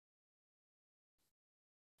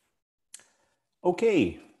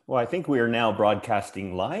Okay, well, I think we are now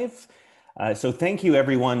broadcasting live. So thank you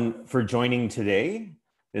everyone for joining today.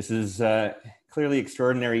 This is clearly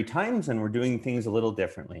extraordinary times and we're doing things a little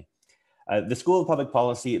differently. The School of Public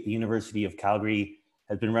Policy at the University of Calgary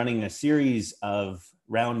has been running a series of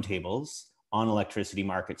roundtables on electricity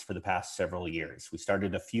markets for the past several years. We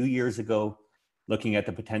started a few years ago looking at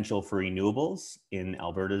the potential for renewables in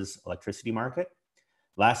Alberta's electricity market.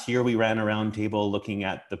 Last year, we ran a roundtable looking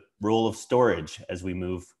at the role of storage as we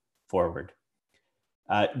move forward.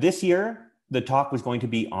 This year, the talk was going to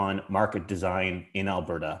be on market design in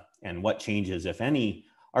Alberta and what changes, if any,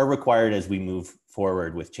 are required as we move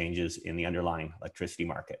forward with changes in the underlying electricity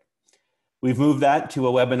market. We've moved that to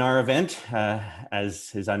a webinar event,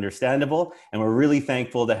 as is understandable, and we're really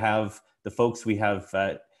thankful to have the folks we have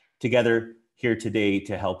together here today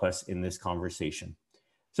to help us in this conversation.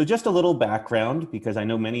 So just a little background, because I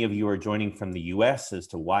know many of you are joining from the US as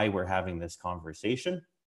to why we're having this conversation.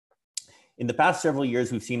 In the past several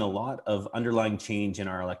years, we've seen a lot of underlying change in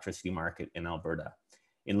our electricity market in Alberta,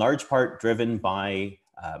 in large part driven by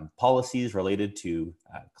policies related to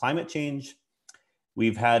climate change.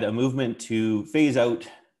 We've had a movement to phase out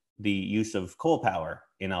the use of coal power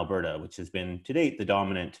in Alberta, which has been to date the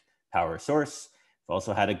dominant power source. We've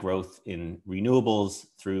also had a growth in renewables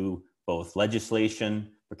through both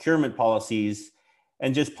legislation, procurement policies,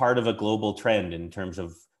 and just part of a global trend in terms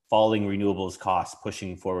of falling renewables costs,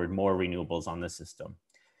 pushing forward more renewables on the system.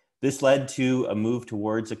 This led to a move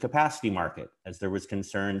towards a capacity market as there was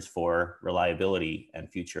concerns for reliability and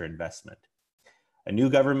future investment. A new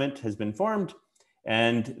government has been formed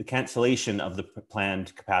and the cancellation of the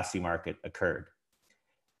planned capacity market occurred.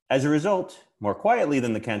 As a result, more quietly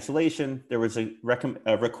than the cancellation, there was a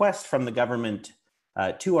request from the government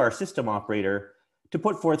to our system operator to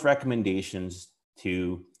put forth recommendations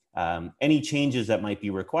to any changes that might be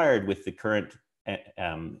required with the current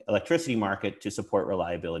electricity market to support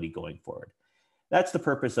reliability going forward. That's the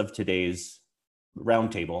purpose of today's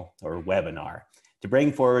roundtable or webinar, to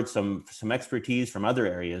bring forward some expertise from other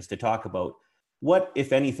areas to talk about what,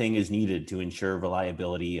 if anything, is needed to ensure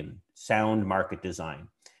reliability and sound market design.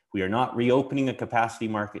 We are not reopening a capacity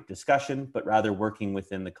market discussion, but rather working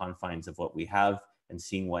within the confines of what we have and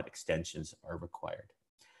seeing what extensions are required.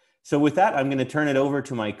 So with that, I'm going to turn it over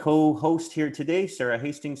to my co-host here today, Sara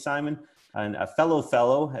Hastings-Simon, and a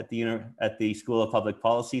fellow at the School of Public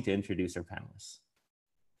Policy, to introduce our panelists.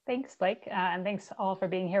 Thanks, Blake, and thanks all for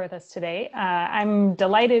being here with us today. I'm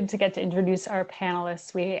delighted to get to introduce our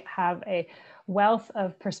panelists. We have a wealth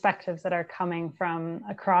of perspectives that are coming from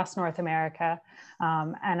across North America.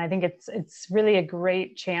 And I think it's really a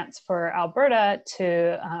great chance for Alberta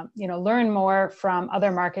to learn more from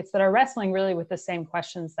other markets that are wrestling really with the same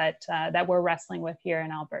questions that we're wrestling with here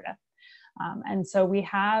in Alberta. And so we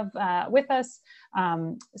have with us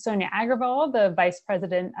Sonia Aggarwal, the Vice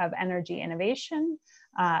President of Energy Innovation,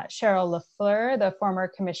 Cheryl Lafleur, the former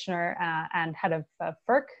Commissioner and Head of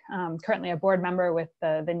FERC, currently a board member with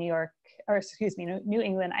the New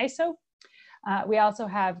England AESO. We also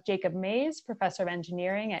have Jacob Mays, Professor of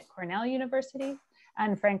Engineering at Cornell University,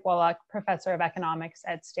 and Frank Wolak, Professor of Economics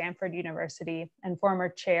at Stanford University and former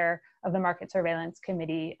Chair of the Market Surveillance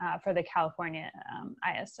Committee for the California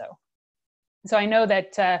AESO. So I know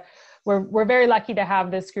that we're very lucky to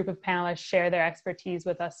have this group of panelists share their expertise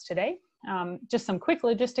with us today. Just some quick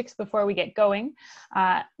logistics before we get going.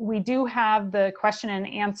 We do have the question and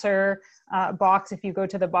answer box. If you go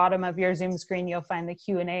to the bottom of your Zoom screen, you'll find the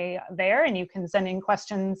Q&A there, and you can send in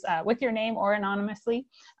questions with your name or anonymously.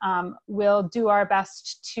 We'll do our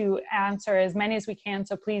best to answer as many as we can,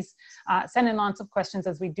 so please send in lots of questions,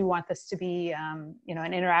 as we do want this to be an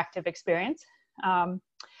interactive experience.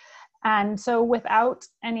 And so without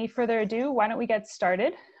any further ado, why don't we get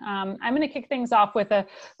started? I'm going to kick things off with a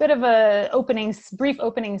bit of a brief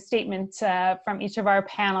opening statement from each of our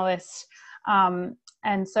panelists.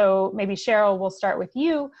 And so maybe Cheryl, we'll start with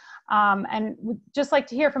you. And we'd just like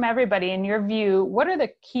to hear from everybody, in your view, what are the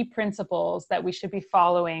key principles that we should be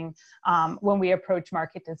following when we approach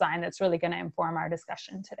market design that's really going to inform our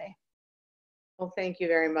discussion today? Well, thank you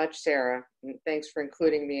very much, Sarah. And thanks for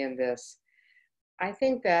including me in this. I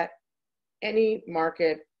think that any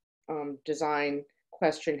market design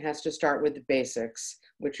question has to start with the basics,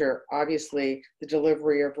 which are obviously the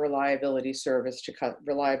delivery of reliability of service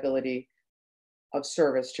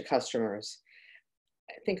to customers.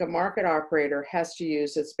 I think a market operator has to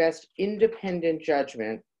use its best independent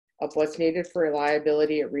judgment of what's needed for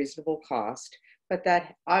reliability at reasonable cost, but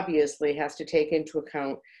that obviously has to take into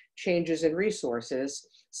account changes in resources,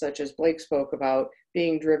 such as Blake spoke about,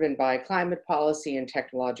 being driven by climate policy and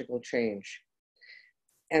technological change.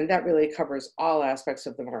 And that really covers all aspects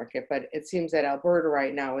of the market, but it seems that Alberta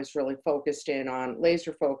right now is really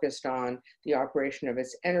laser focused on the operation of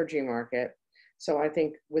its energy market. So I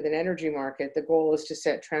think with an energy market, the goal is to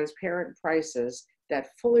set transparent prices that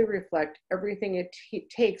fully reflect everything it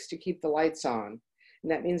takes to keep the lights on.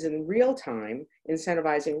 And that means in real time,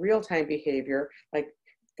 incentivizing real-time behavior, like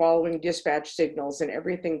following dispatch signals and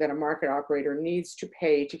everything that a market operator needs to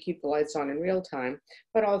pay to keep the lights on in real time,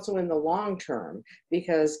 but also in the long term,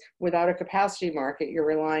 because without a capacity market, you're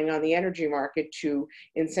relying on the energy market to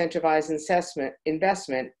incentivize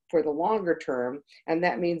investment for the longer term. And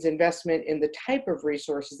that means investment in the type of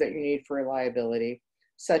resources that you need for reliability,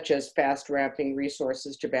 such as fast ramping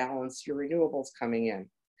resources to balance your renewables coming in.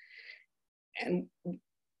 And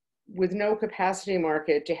with no capacity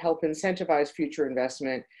market to help incentivize future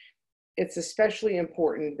investment, it's especially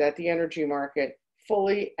important that the energy market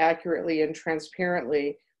fully, accurately, and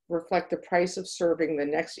transparently reflect the price of serving the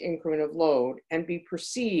next increment of load and be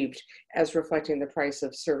perceived as reflecting the price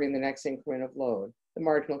of serving the next increment of load, the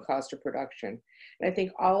marginal cost of production. And I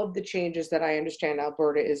think all of the changes that I understand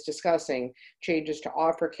Alberta is discussing, changes to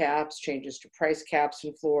offer caps, changes to price caps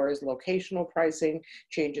and floors, locational pricing,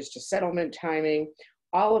 changes to settlement timing,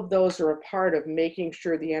 all of those are a part of making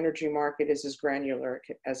sure the energy market is as granular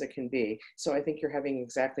as it can be. So I think you're having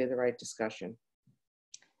exactly the right discussion.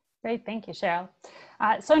 Great, thank you, Cheryl.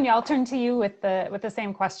 Sonia, I'll turn to you with the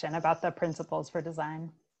same question about the principles for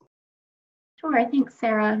design. Sure, thanks,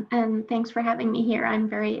 Sarah, and thanks for having me here. I'm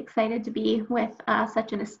very excited to be with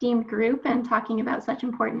such an esteemed group and talking about such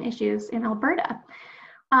important issues in Alberta.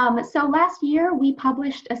 So last year, we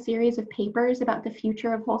published a series of papers about the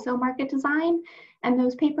future of wholesale market design, and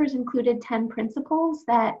those papers included 10 principles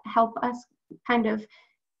that help us kind of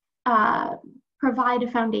provide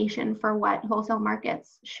a foundation for what wholesale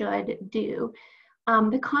markets should do.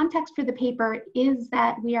 The context for the paper is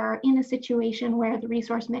that we are in a situation where the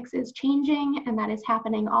resource mix is changing, and that is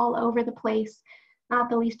happening all over the place, not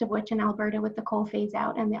the least of which in Alberta with the coal phase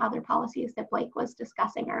out and the other policies that Blake was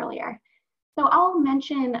discussing earlier. So I'll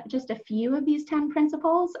mention just a few of these 10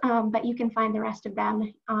 principles, but you can find the rest of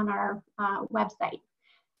them on our website.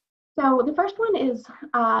 So the first one is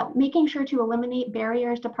making sure to eliminate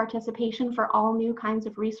barriers to participation for all new kinds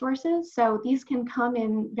of resources. So these can come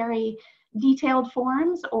in very detailed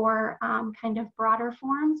forms or kind of broader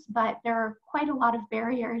forms, but there are quite a lot of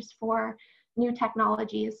barriers for new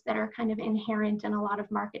technologies that are kind of inherent in a lot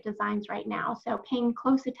of market designs right now. So paying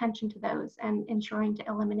close attention to those and ensuring to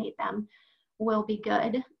eliminate them will be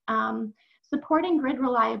good. Supporting grid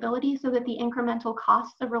reliability so that the incremental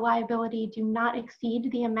costs of reliability do not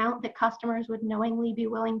exceed the amount that customers would knowingly be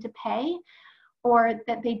willing to pay, or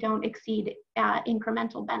that they don't exceed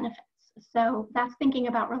incremental benefits. So that's thinking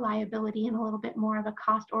about reliability in a little bit more of a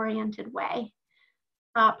cost-oriented way.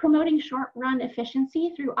 Promoting short-run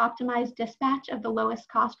efficiency through optimized dispatch of the lowest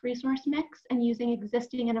cost resource mix and using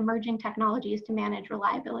existing and emerging technologies to manage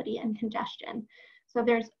reliability and congestion. So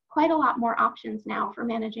there's quite a lot more options now for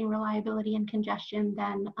managing reliability and congestion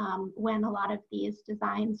than when a lot of these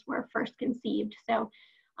designs were first conceived. So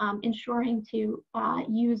ensuring to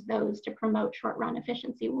use those to promote short-run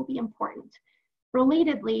efficiency will be important.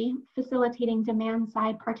 Relatedly, facilitating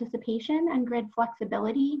demand-side participation and grid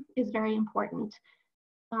flexibility is very important.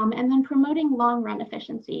 And then promoting long-run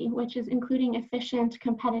efficiency, which is including efficient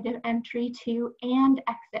competitive entry to and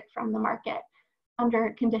exit from the market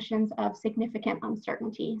under conditions of significant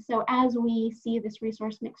uncertainty. So as we see this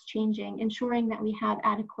resource mix changing, ensuring that we have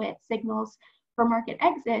adequate signals for market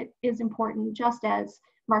exit is important, just as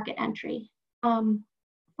market entry.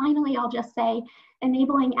 Finally, I'll just say,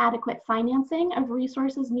 enabling adequate financing of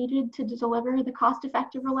resources needed to deliver the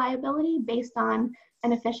cost-effective reliability based on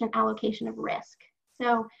an efficient allocation of risk.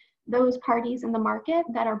 So those parties in the market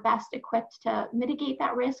that are best equipped to mitigate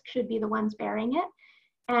that risk should be the ones bearing it.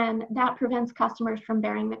 And that prevents customers from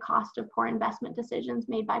bearing the cost of poor investment decisions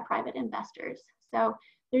made by private investors. So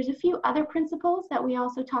there's a few other principles that we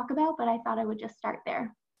also talk about, but I thought I would just start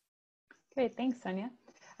there. Great, thanks, Sonia.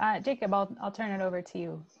 Jacob, I'll turn it over to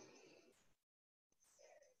you.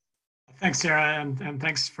 Thanks, Sarah, and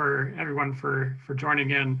thanks for everyone for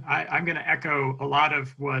joining in. I'm going to echo a lot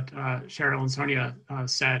of what Cheryl and Sonia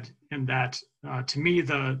said, in that to me,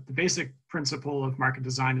 the basic principle of market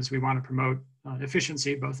design is we want to promote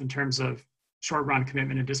efficiency, both in terms of short-run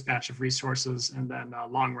commitment and dispatch of resources, and then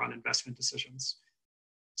long-run investment decisions.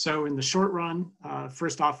 So in the short run,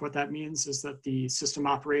 first off, what that means is that the system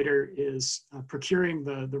operator is procuring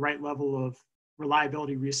the right level of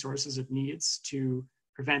reliability resources it needs to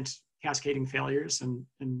prevent cascading failures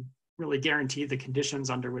and really guarantee the conditions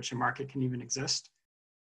under which a market can even exist.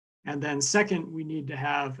 And then second, we need to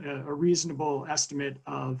have a reasonable estimate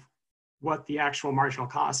of what the actual marginal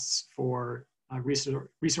costs for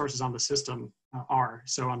resources on the system are.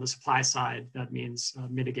 So on the supply side, that means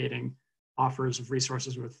mitigating offers of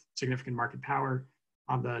resources with significant market power.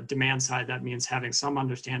 On the demand side, that means having some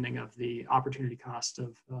understanding of the opportunity cost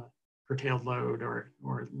of curtailed load or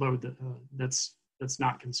load that's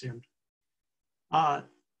not consumed.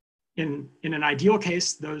 In an ideal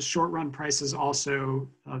case, those short-run prices also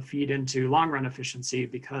feed into long-run efficiency,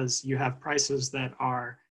 because you have prices that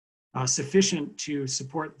are sufficient to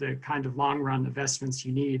support the kind of long-run investments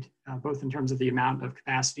you need, both in terms of the amount of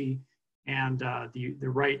capacity and the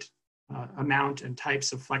right amount and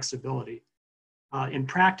types of flexibility. In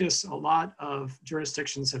practice, a lot of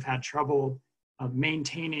jurisdictions have had trouble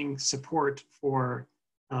maintaining support for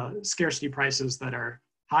scarcity prices that are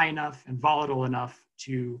high enough and volatile enough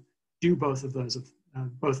to do both of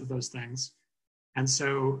those things. And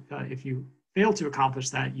so if you fail to accomplish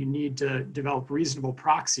that, you need to develop reasonable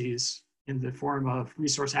proxies in the form of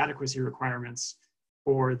resource adequacy requirements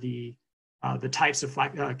for the types of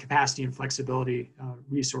capacity and flexibility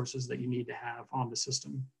resources that you need to have on the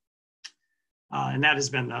system. And that has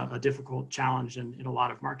been a difficult challenge in a lot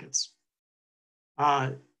of markets.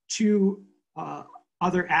 Two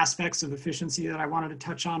other aspects of efficiency that I wanted to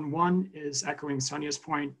touch on. One is echoing Sonia's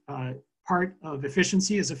point. Part of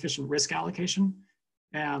efficiency is efficient risk allocation.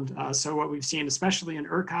 And so what we've seen, especially in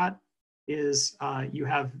ERCOT, is you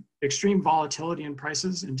have extreme volatility in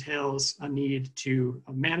prices entails a need to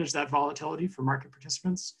manage that volatility for market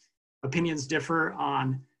participants. Opinions differ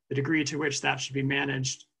on the degree to which that should be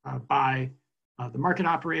managed by the market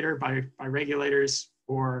operator, by regulators,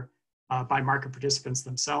 or by market participants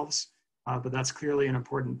themselves. But that's clearly an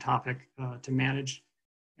important topic to manage.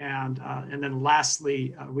 And then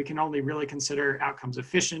lastly, we can only really consider outcomes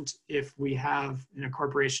efficient if we have an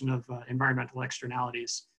incorporation of environmental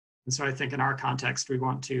externalities. And so I think in our context, we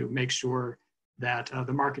want to make sure that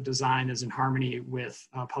the market design is in harmony with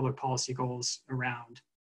public policy goals around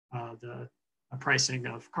the pricing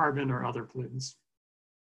of carbon or other pollutants.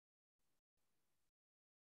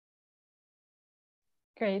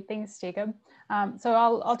 Great, thanks, Jacob. So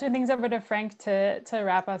I'll turn things over to Frank to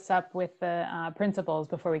wrap us up with the principles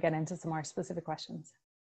before we get into some more specific questions.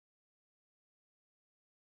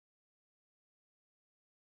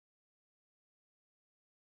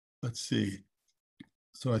 Let's see.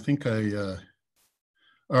 So I think all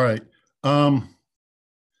right.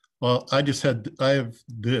 Well, I have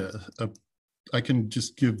this. I can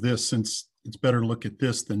just give this, since it's better to look at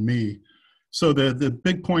this than me. So the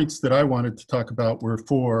big points that I wanted to talk about were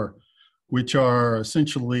four, which are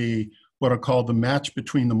essentially what I call the match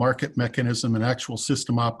between the market mechanism and actual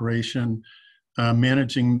system operation,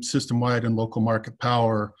 managing system-wide and local market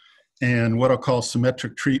power, and what I'll call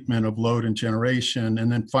symmetric treatment of load and generation,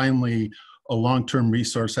 and then finally a long-term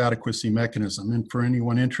resource adequacy mechanism. And for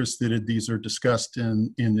anyone interested, these are discussed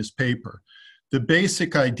in this paper. The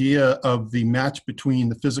basic idea of the match between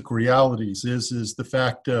the physical realities is the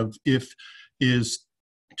fact of is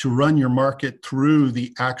to run your market through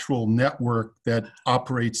the actual network that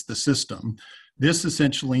operates the system. This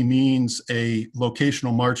essentially means a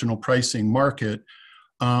locational marginal pricing market.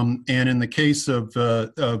 And in the case of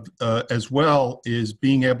as well, is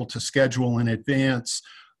being able to schedule in advance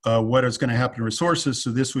what is going to happen to resources.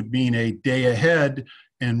 So this would mean a day ahead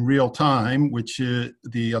and real time, which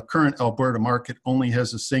the current Alberta market only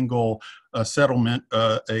has a single settlement,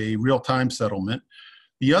 a real-time settlement.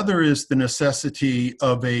 The other is the necessity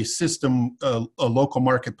of a system, a local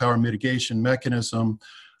market power mitigation mechanism.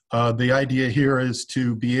 The idea here is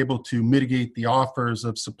to be able to mitigate the offers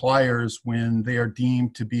of suppliers when they are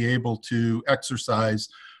deemed to be able to exercise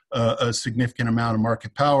a significant amount of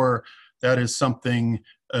market power. That is something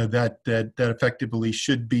that effectively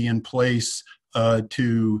should be in place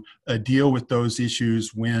to deal with those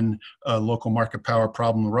issues when a local market power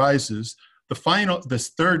problem arises. This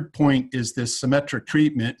third point is this symmetric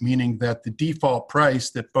treatment, meaning that the default price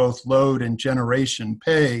that both load and generation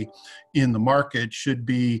pay in the market should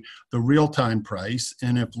be the real-time price.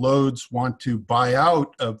 And if loads want to buy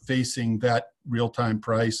out of facing that real-time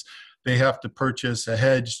price, they have to purchase a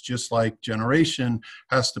hedge, just like generation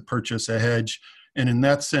has to purchase a hedge. And in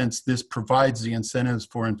that sense, this provides the incentives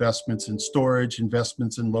for investments in storage,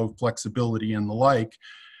 investments in load flexibility, and the like.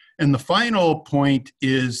 And the final point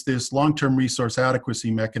is this long-term resource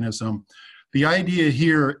adequacy mechanism. The idea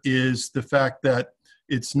here is the fact that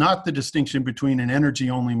it's not the distinction between an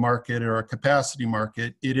energy-only market or a capacity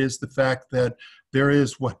market. It is the fact that there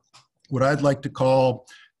is what I'd like to call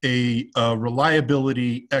a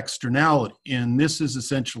reliability externality. And this is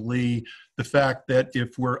essentially the fact that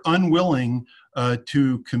if we're unwilling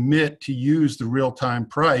to commit to use the real-time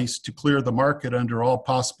price to clear the market under all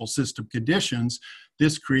possible system conditions,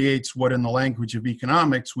 this creates what in the language of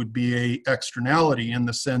economics would be an externality, in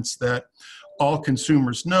the sense that all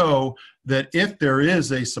consumers know that if there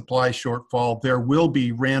is a supply shortfall, there will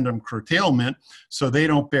be random curtailment, so they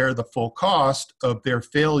don't bear the full cost of their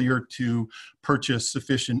failure to purchase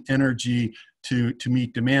sufficient energy to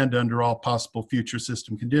meet demand under all possible future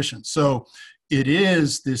system conditions. So it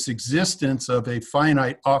is this existence of a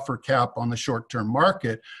finite offer cap on the short-term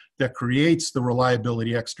market that creates the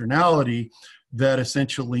reliability externality that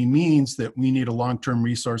essentially means that we need a long-term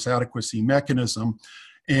resource adequacy mechanism,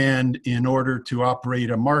 and in order to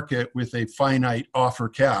operate a market with a finite offer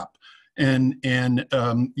cap. And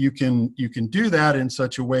you can do that in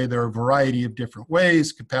such a way. There are a variety of different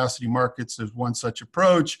ways. Capacity markets is one such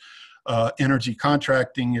approach. Energy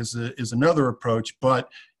contracting is another approach. But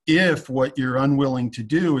if what you're unwilling to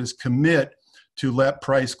do is commit to let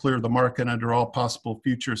price clear the market under all possible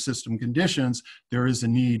future system conditions, there is a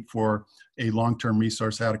need for a long-term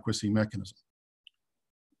resource adequacy mechanism.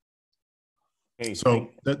 Okay, so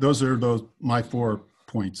those are my 4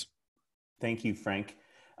 points. Thank you, Frank.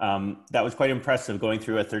 That was quite impressive, going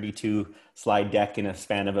through a 32 slide deck in a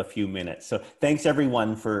span of a few minutes. So thanks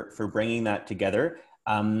everyone for bringing that together.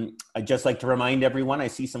 I'd just like to remind everyone, I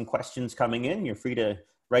see some questions coming in. You're free to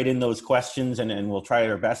write in those questions, and we'll try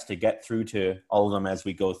our best to get through to all of them as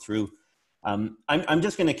we go through. I'm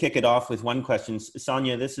just going to kick it off with one question.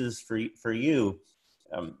 Sonia, this is for you.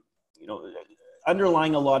 You know,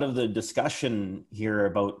 underlying a lot of the discussion here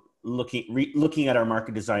about looking at our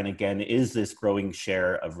market design again is this growing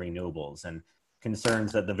share of renewables and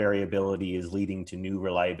concerns that the variability is leading to new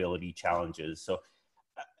reliability challenges. So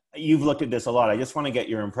you've looked at this a lot. I just want to get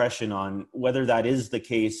your impression on whether that is the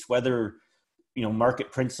case, whether, you know,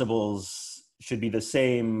 market principles should be the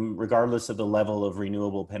same regardless of the level of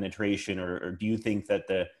renewable penetration, or do you think that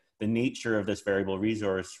the nature of this variable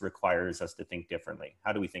resource requires us to think differently?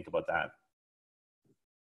 How do we think about that?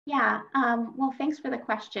 Yeah, well, thanks for the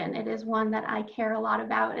question. It is one that I care a lot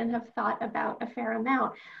about and have thought about a fair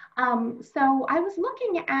amount. So I was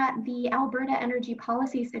looking at the Alberta Energy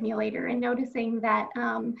Policy Simulator and noticing that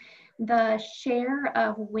the share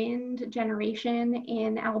of wind generation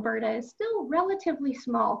in Alberta is still relatively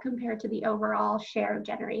small compared to the overall share of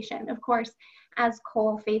generation. Of course, as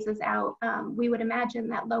coal phases out, we would imagine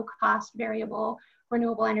that low-cost variable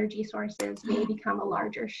renewable energy sources may become a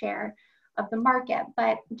larger share of the market.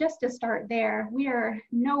 But just to start there, we are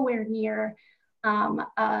nowhere near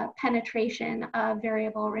a penetration of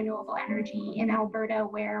variable renewable energy in Alberta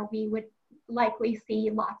where we would likely see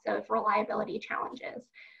lots of reliability challenges.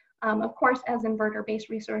 Of course, as inverter-based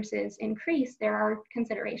resources increase, there are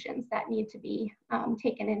considerations that need to be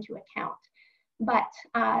taken into account. But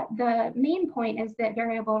the main point is that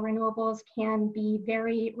variable renewables can be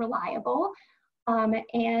very reliable.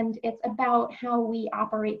 And it's about how we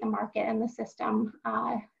operate the market and the system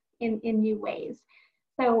in new ways.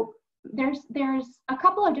 So there's a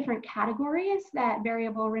couple of different categories that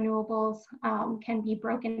variable renewables can be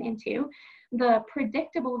broken into: the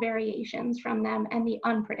predictable variations from them and the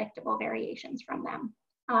unpredictable variations from them.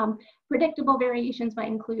 Predictable variations might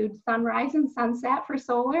include sunrise and sunset for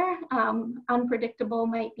solar. Unpredictable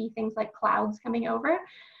might be things like clouds coming over.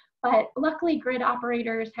 But luckily, grid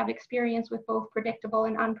operators have experience with both predictable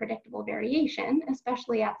and unpredictable variation,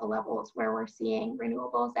 especially at the levels where we're seeing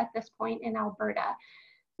renewables at this point in Alberta.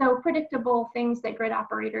 So predictable things that grid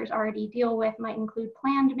operators already deal with might include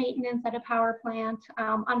planned maintenance at a power plant.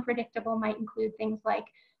 Unpredictable might include things like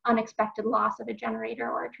unexpected loss of a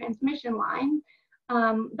generator or a transmission line.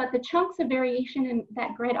 But the chunks of variation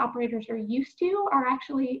that grid operators are used to are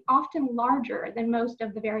actually often larger than most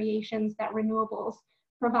of the variations that renewables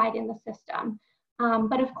provide in the system.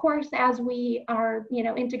 But of course, as we are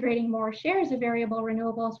integrating more shares of variable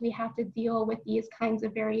renewables, we have to deal with these kinds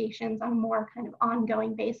of variations on a more kind of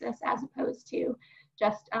ongoing basis as opposed to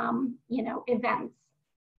just events.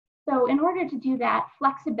 So in order to do that,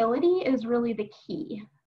 flexibility is really the key.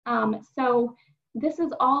 So this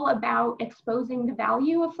is all about exposing the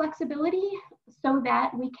value of flexibility so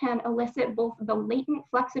that we can elicit both the latent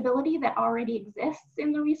flexibility that already exists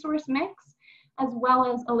in the resource mix, as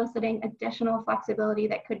well as eliciting additional flexibility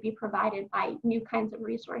that could be provided by new kinds of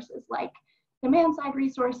resources like demand-side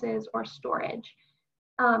resources or storage.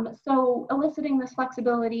 So eliciting this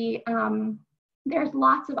flexibility, there's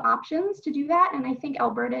lots of options to do that, and I think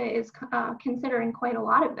Alberta is considering quite a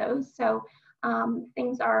lot of those. So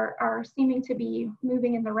things are seeming to be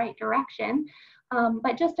moving in the right direction.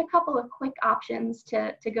 But just a couple of quick options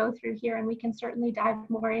to go through here, and we can certainly dive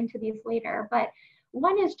more into these later. But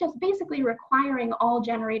one is just basically requiring all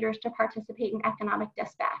generators to participate in economic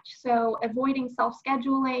dispatch. So avoiding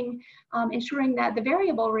self-scheduling, ensuring that the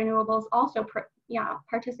variable renewables also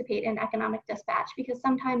participate in economic dispatch, because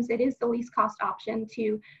sometimes it is the least cost option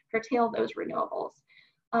to curtail those renewables.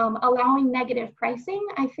 Allowing negative pricing.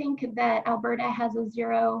 I think that Alberta has a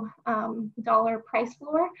 $0 price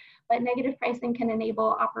floor, but negative pricing can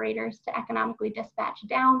enable operators to economically dispatch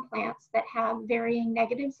down plants that have varying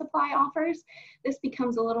negative supply offers. This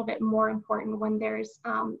becomes a little bit more important when there's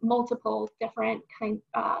multiple different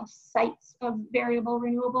sites of variable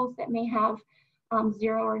renewables that may have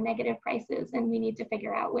zero or negative prices, and we need to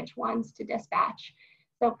figure out which ones to dispatch.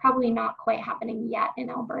 So probably not quite happening yet in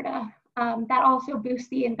Alberta. That also boosts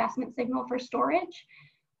the investment signal for storage.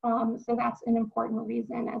 So that's an important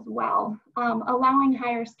reason as well. Allowing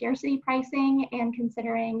higher scarcity pricing and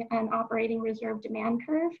considering an operating reserve demand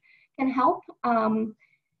curve can help.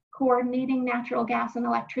 Coordinating natural gas and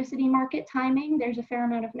electricity market timing. There's a fair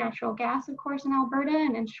amount of natural gas, of course, in Alberta,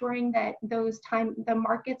 and ensuring that the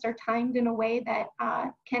markets are timed in a way that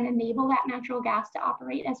can enable that natural gas to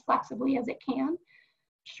operate as flexibly as it can.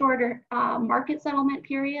 Shorter market settlement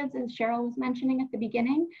periods, as Cheryl was mentioning at the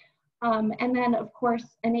beginning, and then of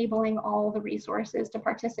course enabling all the resources to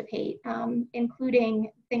participate,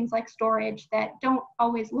 including things like storage that don't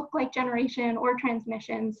always look like generation or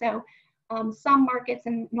transmission. So some markets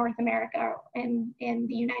in North America and in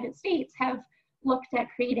the United States have looked at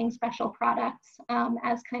creating special products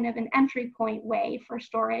as kind of an entry point way for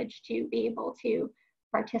storage to be able to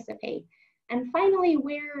participate. And finally,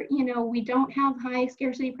 where we don't have high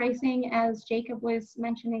scarcity pricing, as Jacob was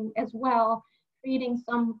mentioning as well, creating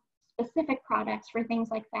some specific products for things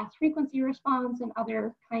like fast frequency response and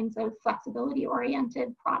other kinds of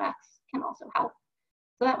flexibility-oriented products can also help.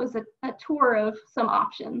 So that was a tour of some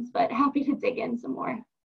options, but happy to dig in some more.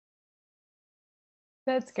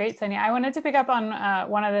 That's great, Sonia. I wanted to pick up on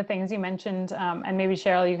one of the things you mentioned, and maybe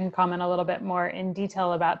Cheryl, you can comment a little bit more in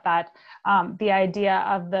detail about that, the idea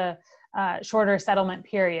of the shorter settlement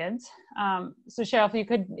periods. So Cheryl,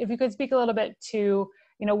 if you could speak a little bit to,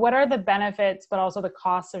 what are the benefits, but also the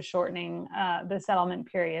costs of shortening the settlement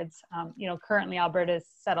periods? Currently Alberta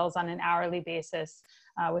settles on an hourly basis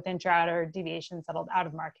with intra-hour deviation settled out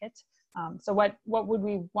of market. So what would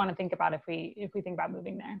we want to think about if we think about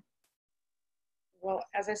moving there? Well,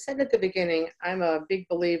 as I said at the beginning, I'm a big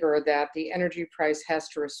believer that the energy price has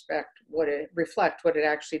to reflect what it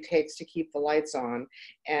actually takes to keep the lights on,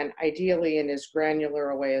 and ideally in as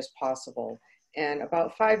granular a way as possible. And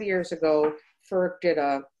about 5 years ago, FERC did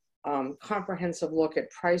a comprehensive look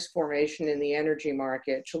at price formation in the energy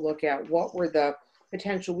market to look at what were the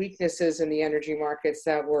potential weaknesses in the energy markets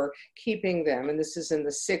that were keeping them, and this is in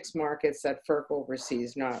the 6 markets that FERC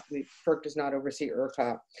oversees, FERC does not oversee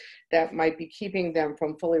ERCOT, that might be keeping them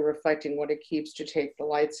from fully reflecting what it keeps to take the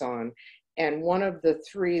lights on. And one of the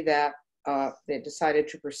 3 that they decided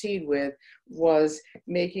to proceed with was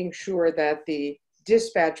making sure that the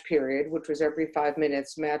dispatch period, which was every 5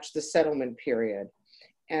 minutes, matched the settlement period.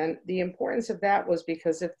 And the importance of that was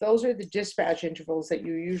because if those are the dispatch intervals that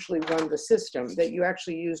you usually run the system, that you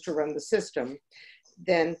actually use to run the system,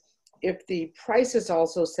 then if the price is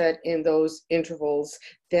also set in those intervals,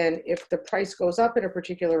 then if the price goes up at a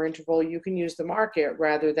particular interval, you can use the market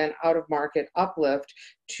rather than out of market uplift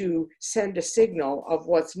to send a signal of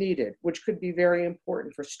what's needed, which could be very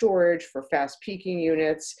important for storage, for fast peaking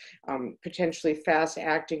units, potentially fast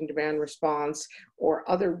acting demand response, or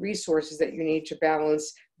other resources that you need to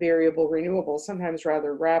balance variable renewables, sometimes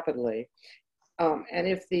rather rapidly. And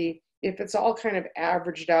if it's all kind of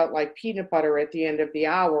averaged out like peanut butter at the end of the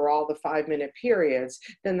hour, all the 5-minute periods,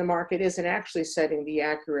 then the market isn't actually setting the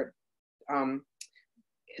accurate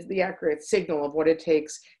signal of what it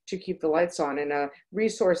takes to keep the lights on. And a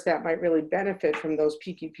resource that might really benefit from those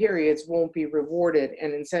peaky periods won't be rewarded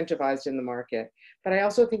and incentivized in the market. But I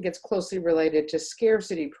also think it's closely related to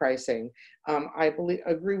scarcity pricing. I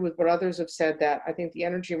agree with what others have said, that I think the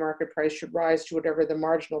energy market price should rise to whatever the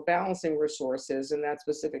marginal balancing resource is in that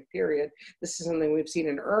specific period. This is something we've seen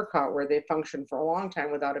in ERCOT, where they functioned for a long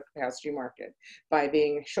time without a capacity market, by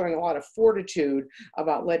showing a lot of fortitude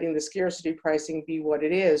about letting the scarcity pricing be what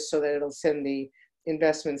it is so that it'll send the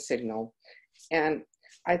investment signal. And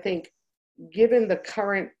I think given the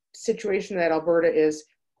current situation that Alberta is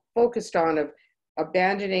focused on of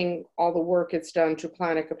abandoning all the work it's done to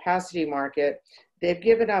plan a capacity market, they've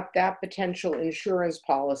given up that potential insurance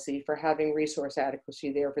policy for having resource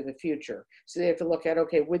adequacy there for the future. So they have to look at,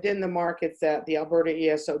 okay, within the markets that the Alberta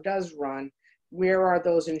ESO does run, where are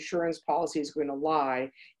those insurance policies going to lie?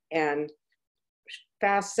 And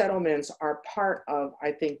fast settlements are part of,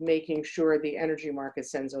 I think, making sure the energy market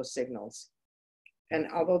sends those signals. And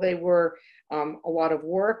although they were a lot of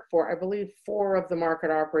work for, I believe 4 of the market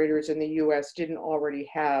operators in the US didn't already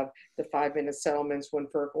have the 5-minute settlements when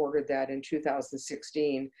FERC ordered that in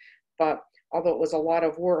 2016. But although it was a lot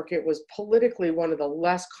of work, it was politically one of the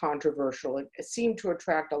less controversial. It seemed to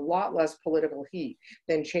attract a lot less political heat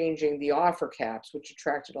than changing the offer caps, which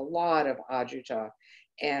attracted a lot of agita,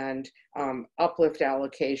 and uplift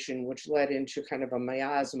allocation, which led into kind of a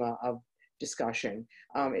miasma of discussion.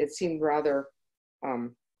 It seemed rather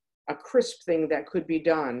a crisp thing that could be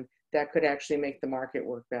done that could actually make the market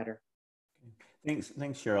work better. Thanks,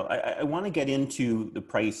 Cheryl. I want to get into the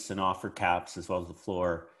price and offer caps as well as the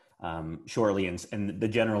floor shortly, and the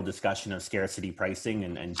general discussion of scarcity pricing.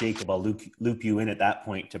 And Jacob, I'll loop you in at that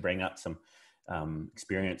point to bring up some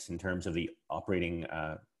experience in terms of the operating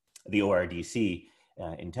the ORDC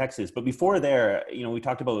in Texas. But before there, we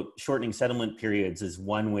talked about shortening settlement periods as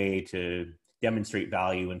one way to demonstrate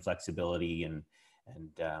value and flexibility and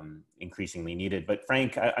increasingly needed. But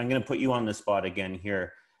Frank, I'm going to put you on the spot again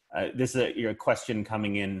here. This is your question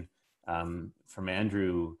coming in from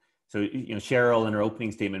Andrew. So, Cheryl in her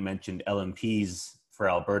opening statement mentioned LMPs for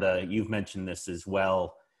Alberta. You've mentioned this as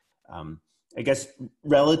well. I guess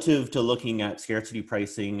relative to looking at scarcity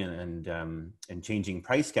pricing and changing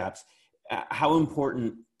price caps, how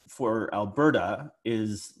important for Alberta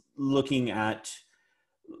is looking at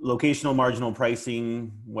locational marginal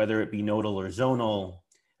pricing, whether it be nodal or zonal,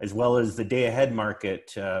 as well as the day-ahead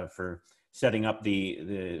market for setting up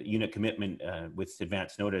the unit commitment with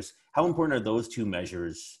advance notice. How important are those 2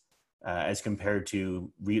 measures as compared to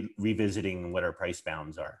revisiting what our price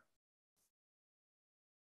bounds are?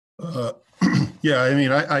 Yeah, I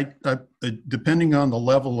mean, I depending on the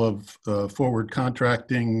level of forward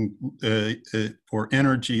contracting for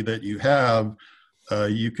energy that you have,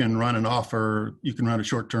 you can run a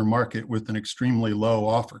short-term market with an extremely low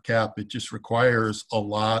offer cap. It just requires a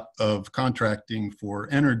lot of contracting for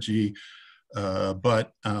energy.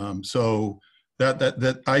 So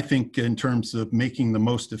that I think in terms of making the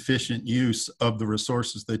most efficient use of the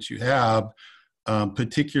resources that you have,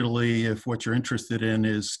 particularly if what you're interested in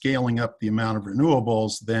is scaling up the amount of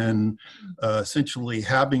renewables, then essentially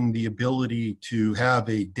having the ability to have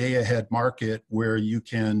a day-ahead market where you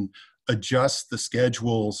can adjust the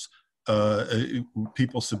schedules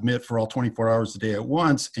people submit for all 24 hours a day at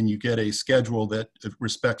once, and you get a schedule that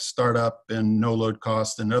respects startup and no load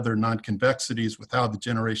cost and other non-convexities with how the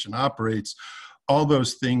generation operates. All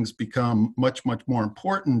those things become much, much more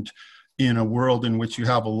important in a world in which you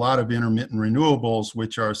have a lot of intermittent renewables,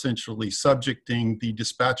 which are essentially subjecting the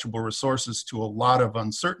dispatchable resources to a lot of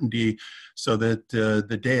uncertainty, so that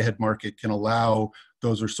the day-ahead market can allow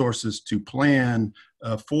those resources to plan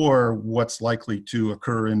for what's likely to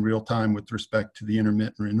occur in real time with respect to the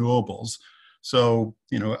intermittent renewables. So,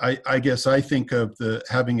 I guess I think of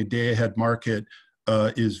having a day-ahead market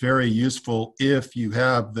is very useful if you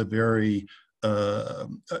have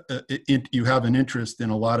you have an interest in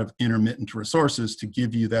a lot of intermittent resources to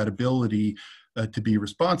give you that ability to be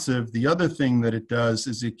responsive. The other thing that it does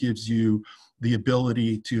is it gives you the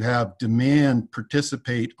ability to have demand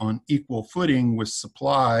participate on equal footing with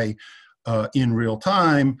supply in real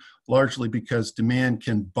time, largely because demand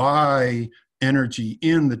can buy energy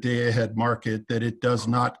in the day-ahead market that it does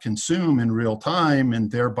not consume in real time,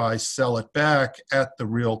 and thereby sell it back at the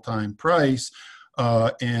real-time price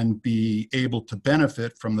and be able to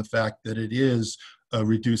benefit from the fact that it is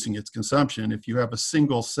reducing its consumption. If you have a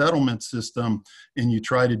single settlement system and you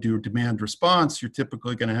try to do demand response, you're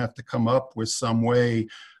typically going to have to come up with some way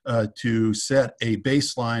to set a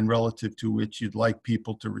baseline relative to which you'd like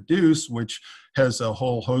people to reduce, which has a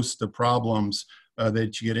whole host of problems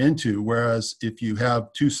that you get into. Whereas if you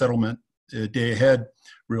have 2 settlement day ahead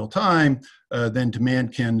real time, then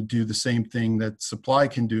demand can do the same thing that supply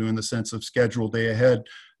can do in the sense of schedule day ahead,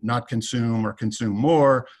 not consume or consume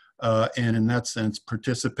more, and in that sense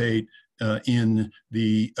participate in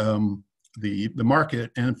the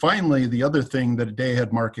market. And finally, the other thing that a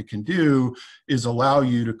day-ahead market can do is allow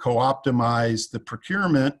you to co-optimize the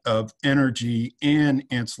procurement of energy and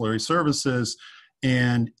ancillary services.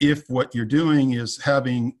 And if what you're doing is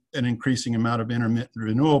having an increasing amount of intermittent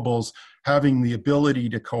renewables, having the ability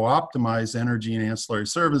to co-optimize energy and ancillary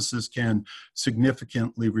services can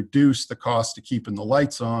significantly reduce the cost of keeping the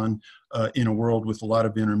lights on in a world with a lot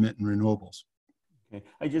of intermittent renewables. Okay.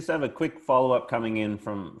 I just have a quick follow-up coming in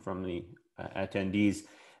from the attendees.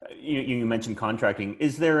 You mentioned contracting.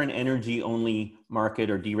 Is there an energy-only market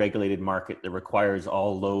or deregulated market that requires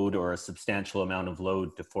all load or a substantial amount of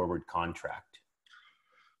load to forward contract?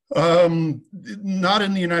 Not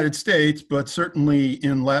in the United States, but certainly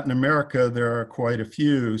in Latin America, there are quite a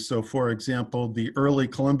few. So for example, the early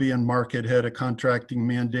Colombian market had a contracting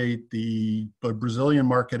mandate. The Brazilian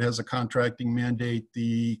market has a contracting mandate.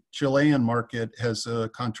 The Chilean market has a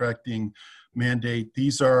contracting mandate.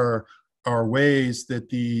 These are ways that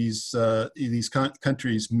these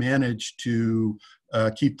countries manage to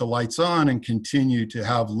keep the lights on and continue to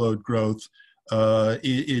have load growth.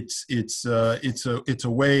 It's a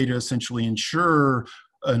way to essentially ensure,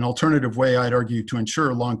 an alternative way, I'd argue, to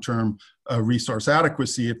ensure long-term resource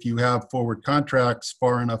adequacy. If you have forward contracts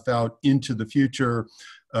far enough out into the future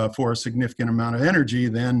for a significant amount of energy,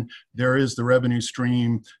 then there is the revenue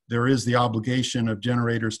stream, there is the obligation of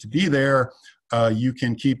generators to be there. You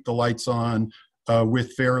can keep the lights on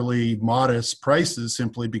with fairly modest prices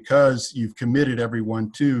simply because you've committed everyone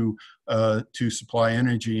to supply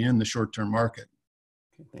energy in the short-term market.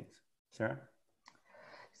 Okay, thanks. Sarah?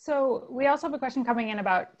 So we also have a question coming in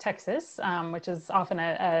about Texas, which is often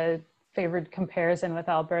a favored comparison with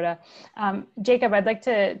Alberta. Jacob, I'd like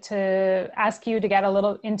to ask you to get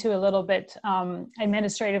into a little bit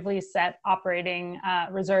administratively set operating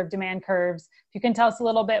reserve demand curves. If you can tell us a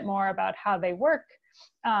little bit more about how they work,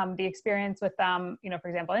 the experience with them, for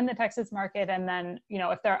example, in the Texas market, and then,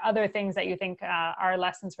 if there are other things that you think are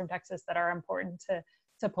lessons from Texas that are important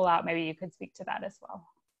to pull out, maybe you could speak to that as well.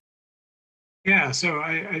 Yeah, so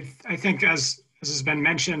I think as has been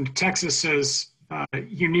mentioned, Texas is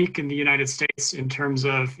unique in the United States in terms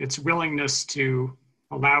of its willingness to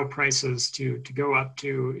allow prices to go up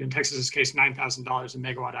to, in Texas's case, $9,000 a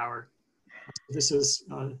megawatt hour. This is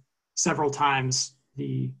several times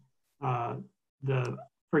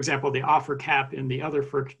for example, the offer cap in the other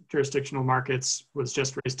FERC jurisdictional markets was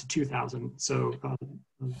just raised to 2,000. So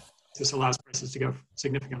this allows prices to go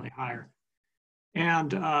significantly higher.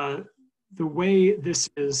 And the way this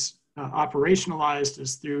is operationalized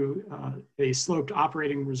is through a sloped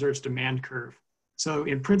operating reserves demand curve. So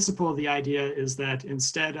in principle, the idea is that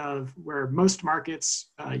instead of where most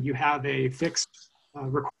markets, you have a fixed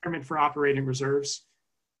requirement for operating reserves,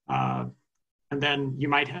 and then you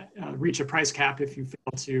might reach a price cap if you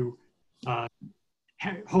fail to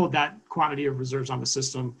hold that quantity of reserves on the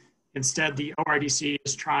system. Instead, the ORDC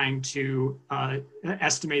is trying to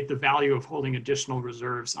estimate the value of holding additional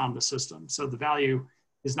reserves on the system. So the value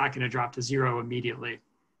is not going to drop to zero immediately.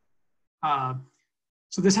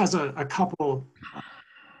 So this has a couple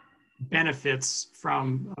benefits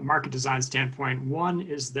from a market design standpoint. One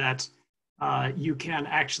is that you can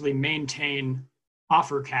actually maintain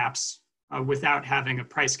offer caps without having a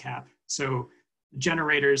price cap. So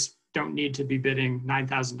generators don't need to be bidding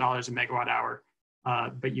 $9,000 a megawatt hour,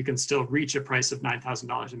 but you can still reach a price of $9,000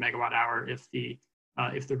 a megawatt hour if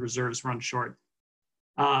the reserves run short.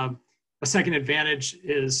 A second advantage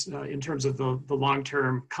is in terms of the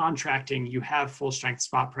long-term contracting, you have full strength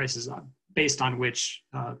spot prices based on which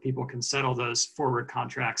people can settle those forward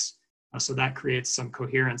contracts. So that creates some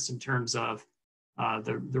coherence in terms of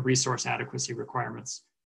the resource adequacy requirements.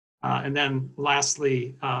 And then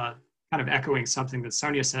lastly, kind of echoing something that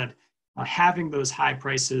Sonia said, having those high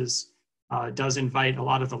prices does invite a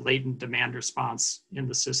lot of the latent demand response in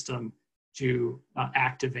the system to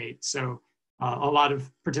activate. So a lot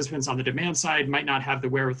of participants on the demand side might not have the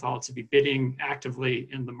wherewithal to be bidding actively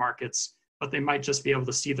in the markets, but they might just be able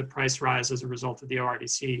to see the price rise as a result of the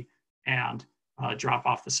ORDC and drop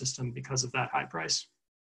off the system because of that high price.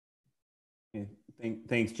 Yeah.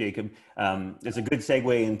 Thanks, Jacob. It's a good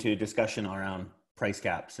segue into discussion around price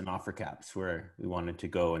caps and offer caps where we wanted to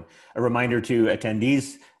go. And a reminder to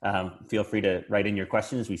attendees, feel free to write in your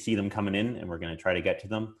questions. We see them coming in and we're going to try to get to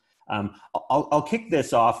them. I'll kick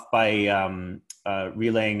this off by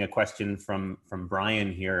relaying a question from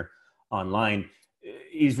Brian here online.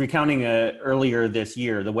 He's recounting earlier this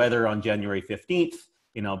year, the weather on January 15th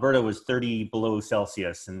in Alberta was 30 below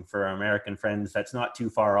Celsius. And for our American friends, that's not too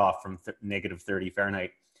far off from negative 30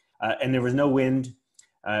 Fahrenheit. And there was no wind.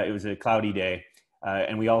 It was a cloudy day.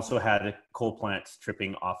 And we also had coal plants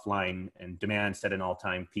tripping offline, and demand set an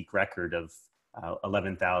all-time peak record of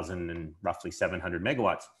 11,000 and roughly 700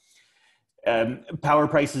 megawatts. Power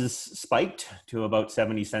prices spiked to about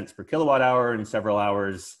 70 cents per kilowatt hour, and several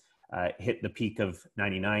hours hit the peak of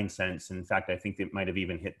 99 cents. In fact, I think it might have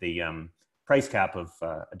even hit the price cap of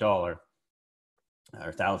 $1 or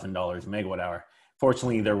 $1,000 a megawatt hour.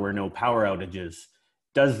 Fortunately, there were no power outages.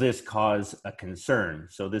 Does this cause a concern?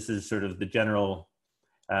 So this is sort of the general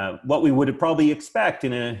what we would probably expect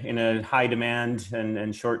in a high demand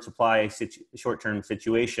and short supply short-term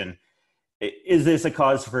situation. Is this a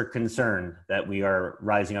cause for concern that we are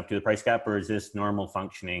rising up to the price cap, or is this normal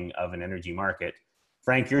functioning of an energy market?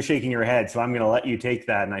 Frank, you're shaking your head, so I'm going to let you take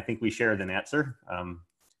that, and I think we shared an answer.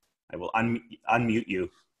 I will unmute you.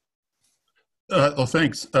 Well,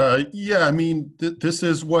 thanks. Yeah, I mean, this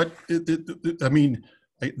is what, I mean,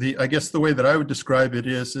 I guess the way that I would describe it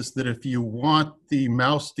is that if you want the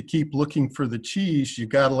mouse to keep looking for the cheese, you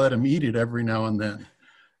got to let him eat it every now and then.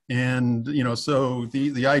 And, you know, so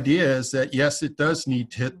the idea is that, yes, it does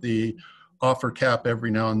need to hit the offer cap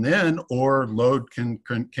every now and then, or load can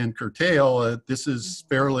curtail. This is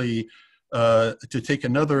fairly, to take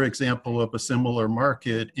another example of a similar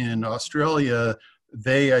market in Australia,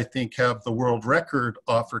 they, I think, have the world record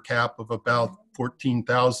offer cap of about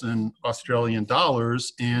 14,000 Australian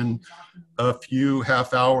dollars, and a few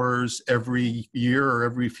half hours every year or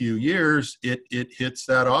every few years, it hits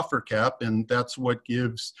that offer cap, and that's what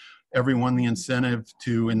gives everyone the incentive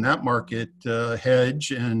to, in that market,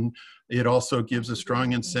 hedge, and it also gives a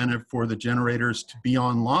strong incentive for the generators to be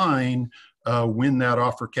online when that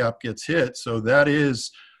offer cap gets hit. So that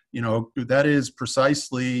is, you know, that is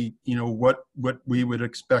precisely, you know, what we would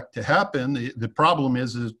expect to happen. The problem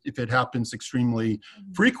is if it happens extremely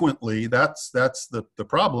frequently, that's the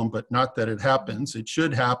problem, but not that it happens. It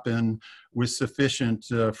should happen with sufficient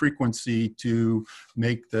frequency to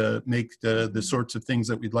make the sorts of things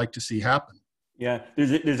that we'd like to see happen. Yeah,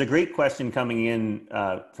 there's a great question coming in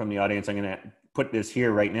from the audience. I'm going to put this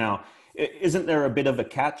here right now. Isn't there a bit of a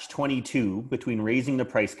catch-22 between raising the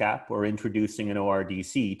price cap or introducing an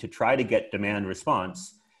ORDC to try to get demand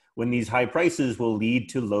response when these high prices will lead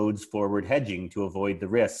to loads forward hedging to avoid the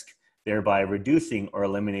risk, thereby reducing or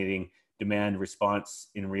eliminating demand response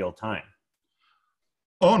in real time?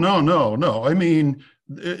 Oh, no. I mean,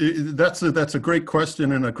 that's a great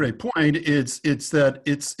question and a great point.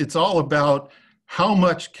 It's all about how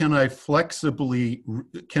much can I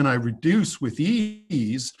reduce with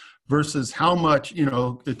ease versus how much, you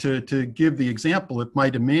know, to give the example, if my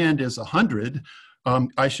demand is 100,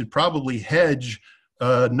 I should probably hedge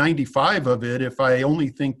 95 of it if I only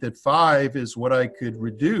think that 5 is what I could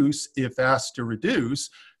reduce if asked to reduce.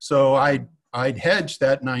 So I'd hedge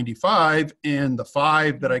that 95, and the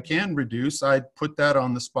 5 that I can reduce, I'd put that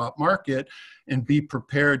on the spot market and be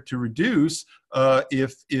prepared to reduce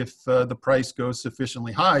if the price goes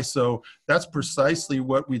sufficiently high. So that's precisely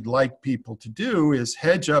what we'd like people to do, is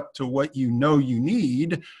hedge up to what you know you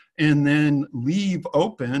need, and then leave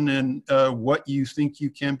open and what you think you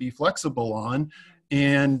can be flexible on.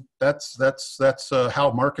 And that's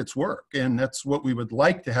how markets work, and that's what we would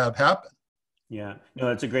like to have happen. Yeah, no,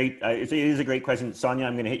 it's a great, it is a great question. Sonia,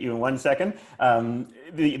 I'm going to hit you in 1 second.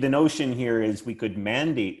 The notion here is we could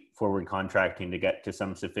mandate forward contracting to get to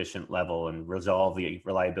some sufficient level and resolve the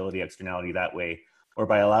reliability externality that way, or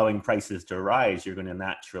by allowing prices to rise, you're going to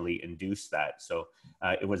naturally induce that. So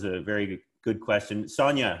it was a very good question.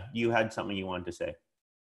 Sonia, you had something you wanted to say.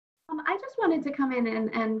 I just wanted to come in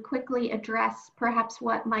and quickly address perhaps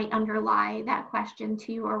what might underlie that question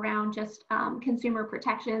too, around just consumer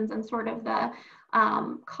protections and sort of the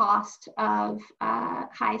cost of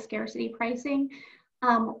high scarcity pricing.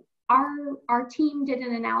 Our team did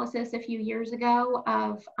an analysis a few years ago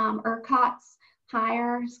of ERCOT's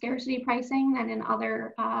higher scarcity pricing than in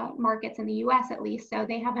other markets in the US at least. So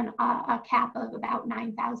they have a cap of about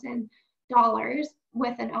 $9,000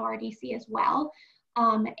 with an ORDC as well.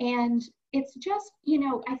 And it's just, you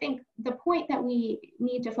know, I think the point that we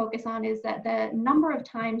need to focus on is that the number of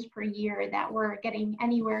times per year that we're getting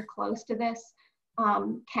anywhere close to this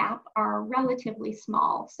cap are relatively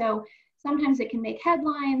small. So sometimes it can make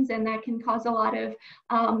headlines, and that can cause a lot of,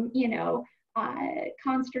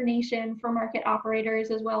 consternation for market operators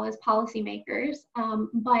as well as policymakers.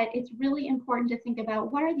 But it's really important to think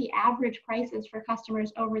about what are the average prices for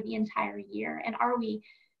customers over the entire year, and are we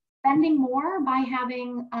spending more by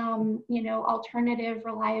having, alternative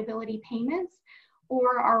reliability payments,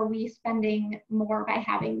 or are we spending more by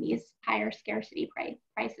having these higher scarcity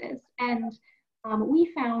prices? And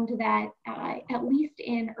we found that at least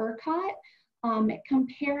in ERCOT,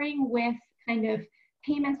 comparing with kind of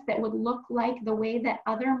payments that would look like the way that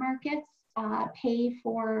other markets pay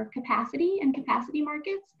for capacity in capacity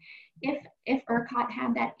markets, if ERCOT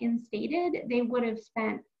had that instated, they would have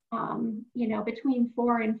spent between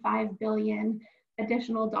 $4 and $5 billion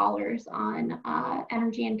additional dollars on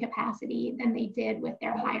energy and capacity than they did with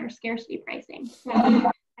their higher scarcity pricing. So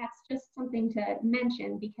that's just something to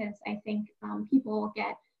mention, because I think people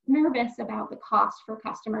get nervous about the cost for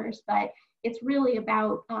customers, but it's really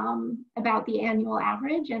about the annual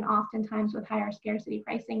average, and oftentimes with higher scarcity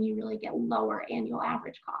pricing, you really get lower annual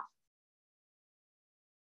average costs.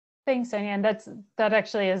 Thanks, Sonia. And that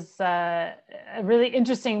actually is a really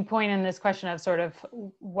interesting point in this question of sort of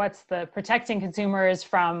what's the protecting consumers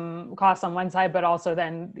from costs on one side, but also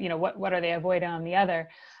then, you know, what are they avoiding on the other?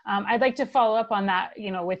 I'd like to follow up on that,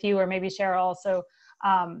 you know, with you or maybe Cheryl also,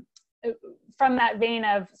 from that vein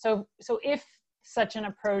of, so if such an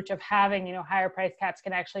approach of having, you know, higher price caps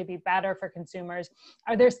can actually be better for consumers,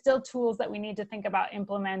 are there still tools that we need to think about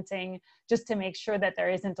implementing just to make sure that there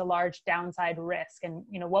isn't a large downside risk? And,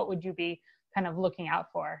 you know, what would you be kind of looking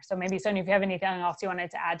out for? So maybe Sonia, if you have anything else you wanted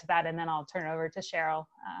to add to that, and then I'll turn it over to Cheryl.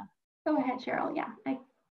 Go ahead, Cheryl. Yeah.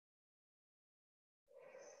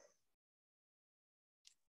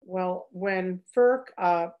 Well, when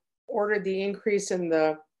FERC ordered the increase in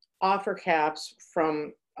the offer caps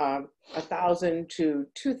from 1,000 to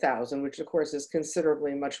 2,000, which of course is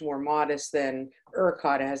considerably much more modest than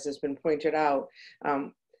ERCOT, as has been pointed out,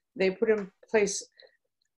 they put in place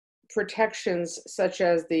protections such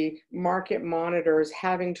as the market monitors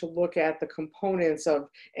having to look at the components of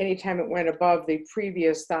anytime it went above the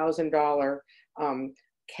previous $1,000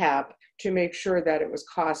 cap to make sure that it was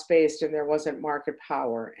cost-based and there wasn't market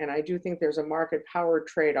power. And I do think there's a market power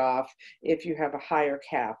trade-off if you have a higher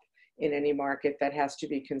cap in any market that has to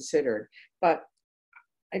be considered. But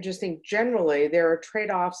I just think generally there are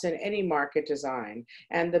trade-offs in any market design.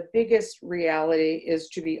 And the biggest reality is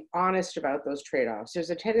to be honest about those trade-offs. There's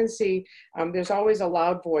a tendency, there's always a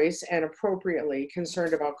loud voice and appropriately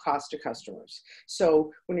concerned about cost to customers.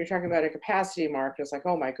 So when you're talking about a capacity market, it's like,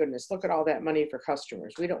 oh my goodness, look at all that money for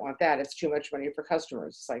customers. We don't want that, it's too much money for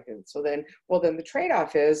customers. It's like, so then, well then the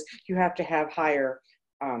trade-off is you have to have higher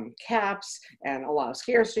caps and allow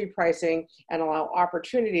scarcity pricing and allow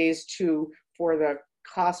opportunities for the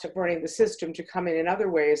cost of running the system to come in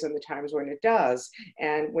other ways in the times when it does.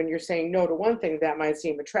 And when you're saying no to one thing that might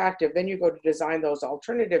seem attractive, then you go to design those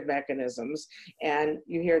alternative mechanisms and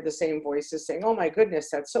you hear the same voices saying, oh my goodness,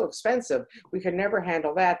 that's so expensive. We could never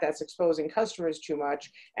handle that. That's exposing customers too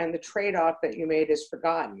much. And the trade-off that you made is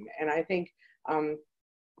forgotten. And I think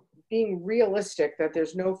being realistic that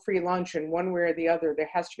there's no free lunch and one way or the other, there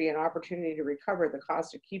has to be an opportunity to recover the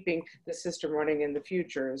cost of keeping the system running in the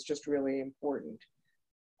future is just really important.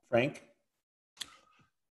 Frank?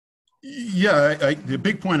 Yeah, the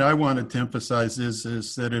big point I wanted to emphasize is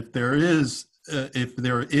that if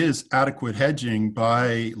there is adequate hedging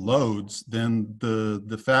by loads, then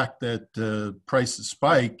the fact that prices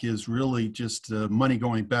spike is really just money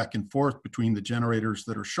going back and forth between the generators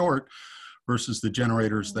that are short versus the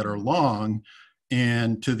generators that are long.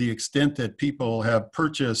 And to the extent that people have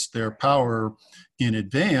purchased their power in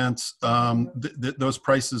advance, those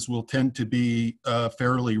prices will tend to be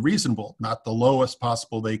fairly reasonable. Not the lowest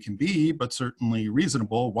possible they can be, but certainly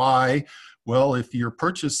reasonable. Why? Well, if you're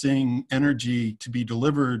purchasing energy to be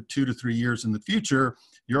delivered 2 to 3 years in the future,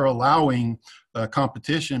 you're allowing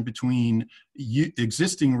competition between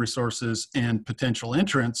existing resources and potential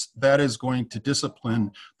entrants. That is going to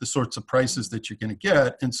discipline the sorts of prices that you're going to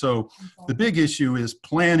get. And so the big issue is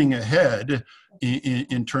planning ahead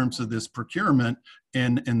in terms of this procurement,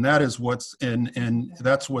 and that is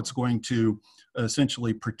that's what's going to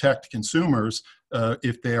essentially protect consumers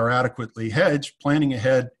if they are adequately hedged. Planning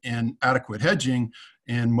ahead and adequate hedging,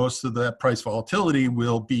 and most of that price volatility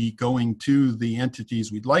will be going to the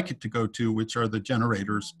entities we'd like it to go to, which are the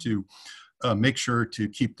generators, to make sure to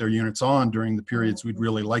keep their units on during the periods we'd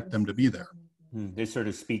really like them to be there. This sort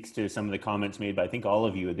of speaks to some of the comments made by I think all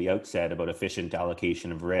of you at the outset about efficient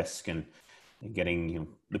allocation of risk and getting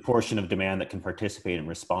the portion of demand that can participate and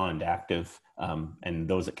respond active, and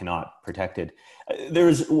those that cannot protected.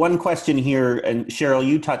 There's one question here, and Cheryl,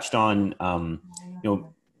 you touched on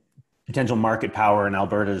potential market power in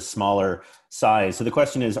Alberta's smaller size. So the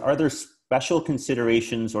question is, are there special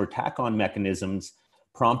considerations or tack-on mechanisms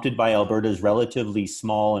prompted by Alberta's relatively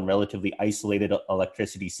small and relatively isolated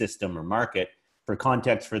electricity system or market? For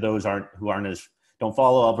context, for those who don't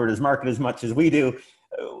follow Alberta's market as much as we do,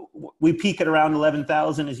 we peak at around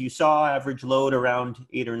 11,000, as you saw, average load around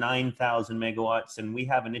 8,000 or 9,000 megawatts, and we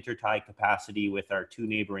have an intertie capacity with our 2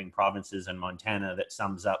 neighboring provinces and Montana that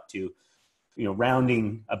sums up to,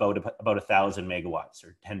 rounding about 1,000 megawatts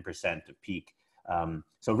or 10% of peak.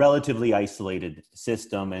 So relatively isolated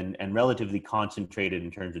system and relatively concentrated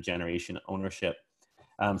in terms of generation ownership.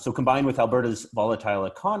 So combined with Alberta's volatile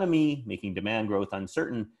economy, making demand growth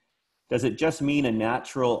uncertain, does it just mean a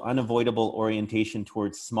natural, unavoidable orientation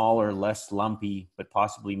towards smaller, less lumpy, but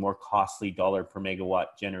possibly more costly dollar per megawatt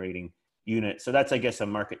generating unit? So that's, I guess, a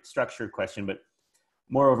market structure question, but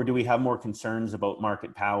Moreover, do we have more concerns about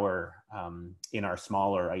market power in our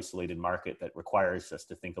smaller isolated market that requires us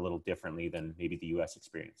to think a little differently than maybe the US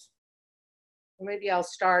experience? Maybe I'll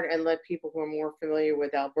start and let people who are more familiar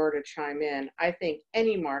with Alberta chime in. I think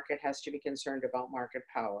any market has to be concerned about market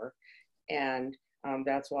power, and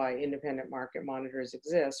that's why independent market monitors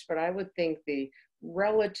exist. But I would think the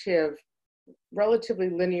relatively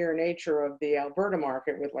linear nature of the Alberta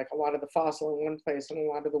market, with like a lot of the fossil in one place and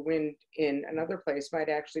a lot of the wind in another place, might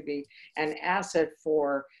actually be an asset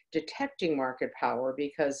for detecting market power,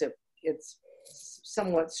 because it's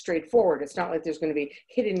somewhat straightforward. It's not like there's going to be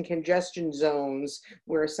hidden congestion zones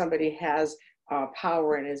where somebody has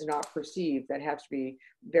power and is not perceived, that have to be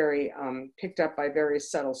very picked up by very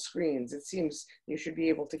subtle screens. It seems you should be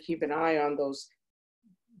able to keep an eye on those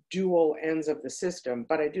dual ends of the system,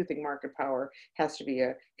 but I do think market power has to be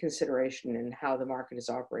a consideration in how the market is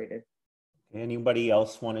operated. Anybody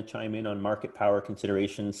else want to chime in on market power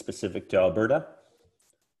considerations specific to Alberta?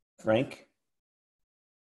 Frank?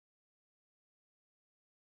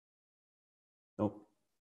 Nope.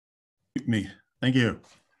 Me, thank you.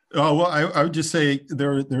 Oh, well, I would just say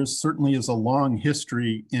there certainly is a long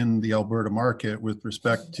history in the Alberta market with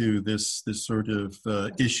respect to this sort of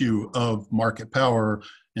issue of market power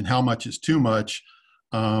and how much is too much.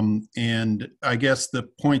 And I guess the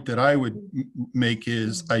point that I would make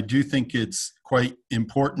is I do think it's quite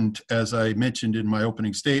important, as I mentioned in my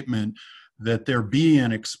opening statement, that there be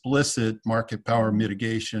an explicit market power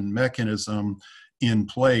mitigation mechanism in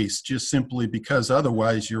place, just simply because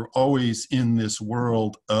otherwise you're always in this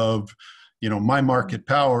world of, my market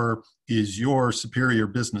power is your superior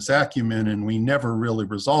business acumen, and we never really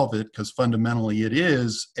resolve it because fundamentally it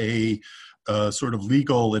is a sort of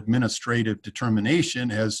legal administrative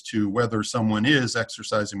determination as to whether someone is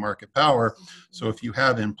exercising market power. So if you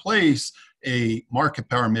have in place a market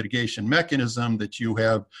power mitigation mechanism that you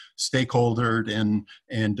have stakeholdered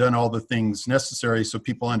and done all the things necessary so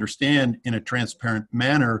people understand in a transparent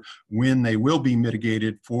manner when they will be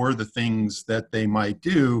mitigated for the things that they might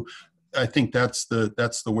do, I think that's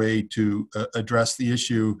the way to address the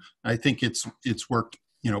issue. I think it's worked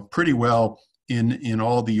pretty well in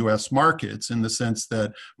all the U.S. markets, in the sense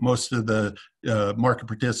that most of the market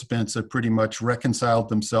participants have pretty much reconciled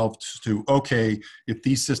themselves to, okay, if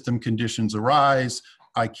these system conditions arise,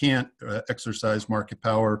 I can't exercise market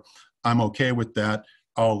power. I'm okay with that.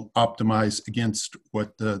 I'll optimize against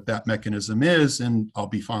what that mechanism is, and I'll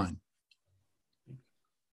be fine.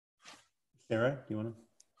 Sara, do you want to?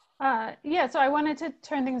 Yeah, so I wanted to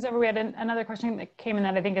turn things over. We had another question that came in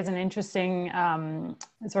that I think is an interesting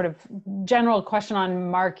sort of general question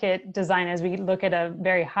on market design as we look at a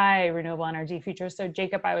very high renewable energy future. So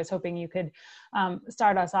Jacob, I was hoping you could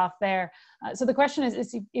start us off there. So the question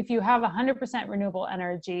is if you have 100% renewable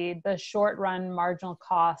energy, the short run marginal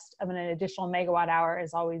cost of an additional megawatt hour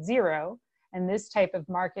is always zero. And this type of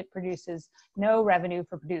market produces no revenue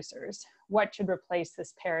for producers. What should replace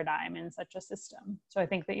this paradigm in such a system? So I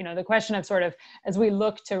think that, the question of sort of, as we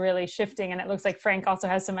look to really shifting, and it looks like Frank also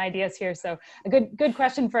has some ideas here. So a good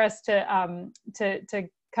question for us to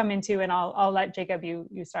come into, and I'll let Jacob,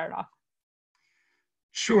 you start off.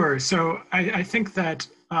 Sure. So I think that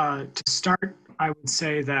to start, I would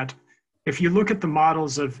say that if you look at the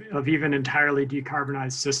models of even entirely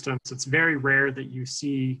decarbonized systems, it's very rare that you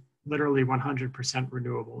see literally 100%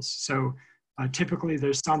 renewables. So typically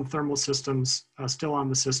there's some thermal systems still on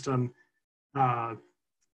the system,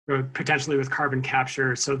 potentially with carbon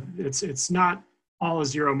capture. So it's not all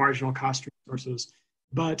zero marginal cost resources.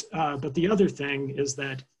 But the other thing is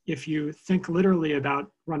that if you think literally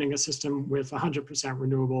about running a system with 100%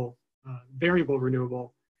 renewable, variable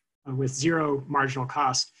renewable, with zero marginal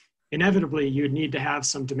cost, inevitably you'd need to have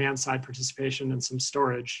some demand side participation and some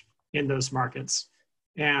storage in those markets.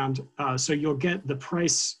 And so you'll get the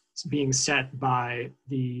price being set by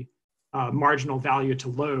the marginal value to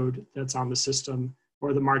load that's on the system,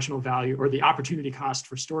 or the marginal value or the opportunity cost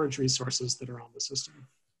for storage resources that are on the system.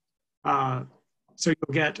 So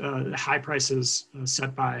you'll get high prices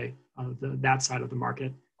set by that side of the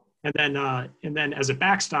market. And then as a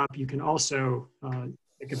backstop, you can also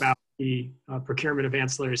think about the procurement of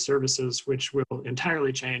ancillary services, which will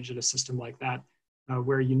entirely change in a system like that,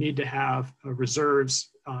 where you need to have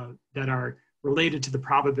reserves that are related to the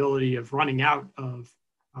probability of running out of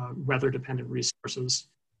weather-dependent resources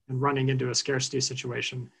and running into a scarcity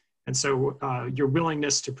situation. And so your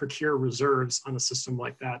willingness to procure reserves on a system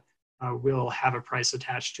like that will have a price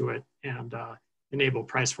attached to it and enable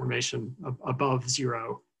price formation above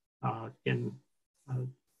zero in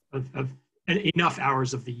enough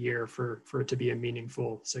hours of the year for it to be a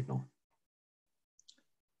meaningful signal.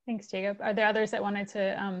 Thanks, Jacob. Are there others that wanted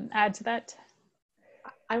to add to that?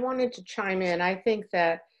 I wanted to chime in. I think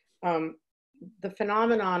that the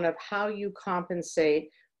phenomenon of how you compensate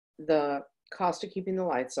the cost of keeping the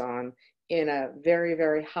lights on in a very,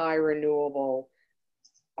 very high renewable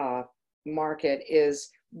market is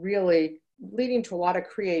really leading to a lot of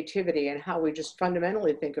creativity in how we just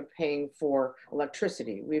fundamentally think of paying for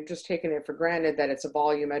electricity. We've just taken it for granted that it's a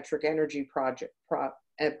volumetric energy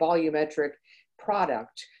a volumetric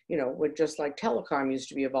product, you know, with just like telecom used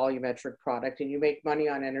to be a volumetric product, and you make money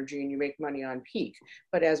on energy and you make money on peak.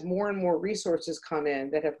 But as more and more resources come in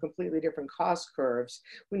that have completely different cost curves,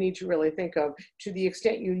 we need to really think of, to the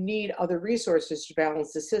extent you need other resources to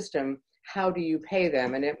balance the system, how do you pay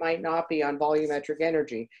them? And it might not be on volumetric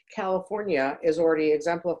energy. California is already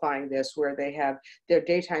exemplifying this, where they have their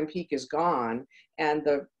daytime peak is gone, and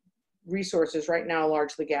the resources right now,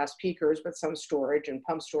 largely gas peakers, but some storage and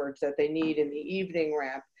pump storage that they need in the evening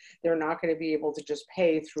ramp, they're not going to be able to just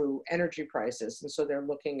pay through energy prices. And so they're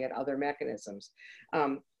looking at other mechanisms.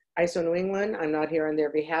 AESO New England, I'm not here on their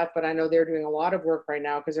behalf, but I know they're doing a lot of work right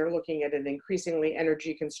now because they're looking at an increasingly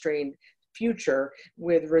energy constrained future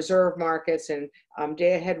with reserve markets and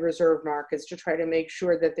day-ahead reserve markets to try to make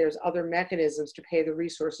sure that there's other mechanisms to pay the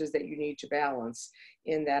resources that you need to balance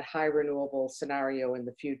in that high renewable scenario in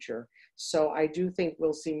the future. So I do think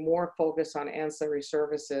we'll see more focus on ancillary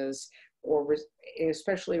services, or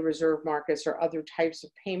especially reserve markets or other types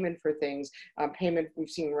of payment for things. Payment, we've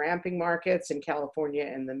seen ramping markets in California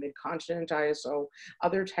and the mid-continent ISO,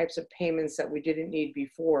 other types of payments that we didn't need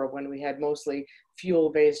before when we had mostly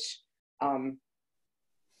fuel-based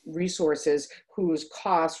resources whose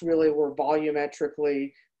costs really were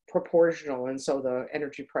volumetrically proportional, and so the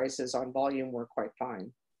energy prices on volume were quite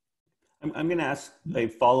fine. I'm going to ask a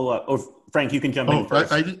follow-up. Oh, Frank, you can jump in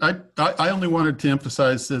first. I only wanted to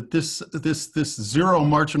emphasize that this zero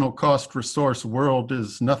marginal cost resource world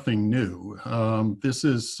is nothing new.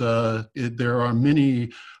 There are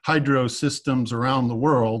many hydro systems around the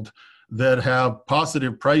world that have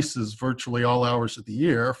positive prices virtually all hours of the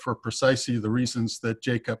year for precisely the reasons that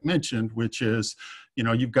Jacob mentioned, which is, you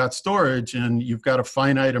know, you've got storage and you've got a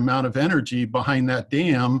finite amount of energy behind that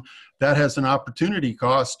dam that has an opportunity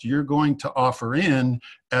cost. You're going to offer in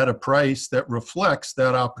at a price that reflects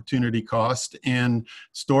that opportunity cost, and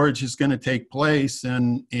storage is going to take place,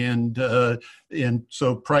 and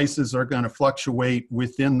so prices are going to fluctuate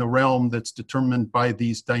within the realm that's determined by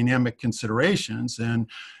these dynamic considerations. And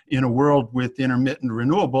in a world with intermittent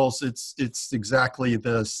renewables, it's exactly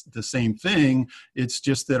the same thing. It's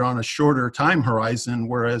just that on a shorter time horizon,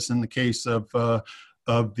 whereas in the case of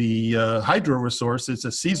the hydro resource, it's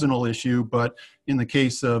a seasonal issue, but in the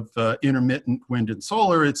case of intermittent wind and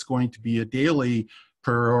solar, it's going to be a daily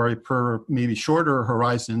per maybe shorter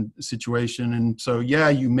horizon situation. And so, yeah,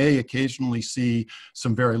 you may occasionally see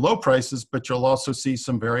some very low prices, but you'll also see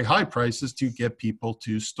some very high prices to get people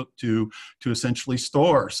to essentially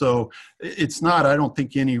store. So it's not, I don't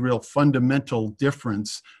think, any real fundamental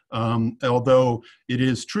difference. Although it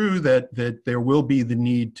is true that there will be the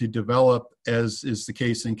need to develop, as is the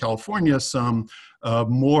case in California, some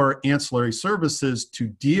more ancillary services to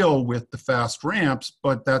deal with the fast ramps,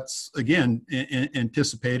 but that's, again,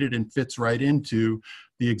 anticipated and fits right into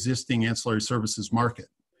the existing ancillary services market.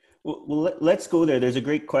 Well, let's go there. There's a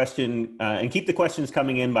great question, and keep the questions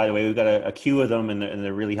coming in, by the way. We've got a queue of them, and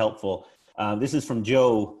they're really helpful. This is from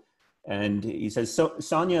Joe. And he says, so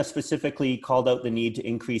Sonia specifically called out the need to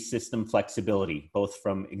increase system flexibility, both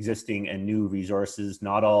from existing and new resources.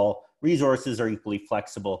 Not all resources are equally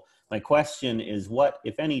flexible. My question is, what,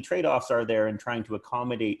 if any, trade-offs are there in trying to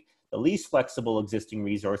accommodate the least flexible existing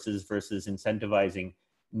resources versus incentivizing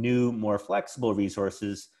new, more flexible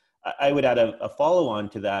resources? I would add a follow-on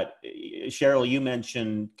to that. Cheryl, you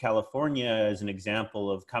mentioned California as an example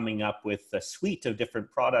of coming up with a suite of different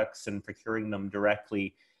products and procuring them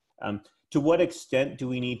directly. To what extent do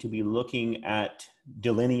we need to be looking at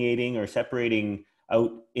delineating or separating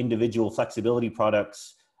out individual flexibility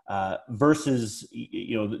products versus,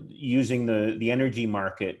 you know, using the energy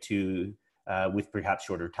market to with perhaps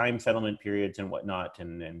shorter time settlement periods and whatnot,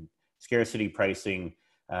 and scarcity pricing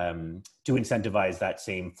to incentivize that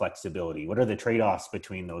same flexibility? What are the trade-offs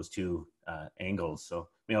between those two angles? So,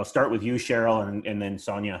 you know, I'll start with you, Cheryl, and then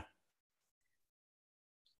Sonia.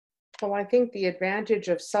 Well, I think the advantage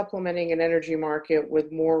of supplementing an energy market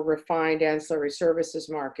with more refined ancillary services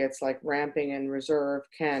markets like ramping and reserve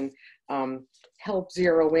can help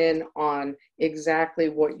zero in on exactly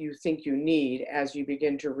what you think you need as you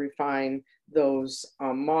begin to refine those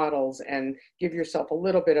models, and give yourself a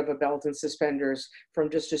little bit of a belt and suspenders from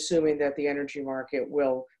just assuming that the energy market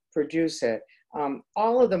will produce it.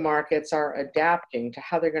 all of the markets are adapting to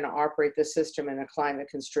how they're going to operate the system in a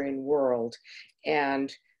climate-constrained world.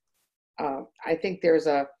 And I think there's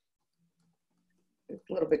a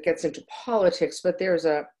little bit gets into politics, but there's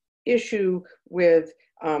a issue with,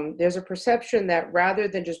 there's a perception that rather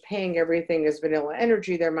than just paying everything as vanilla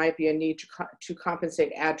energy, there might be a need to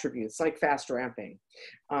compensate attributes like fast ramping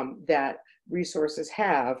that resources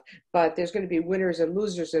have, but there's going to be winners and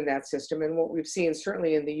losers in that system. And what we've seen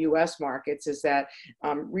certainly in the US markets is that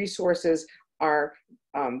resources are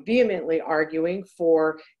vehemently arguing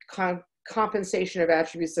for compensation of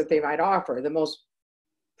attributes that they might offer. The most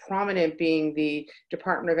prominent being the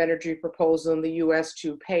Department of Energy proposal in the US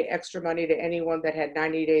to pay extra money to anyone that had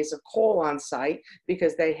 90 days of coal on site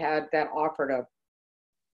because they had that offered a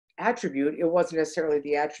attribute. It wasn't necessarily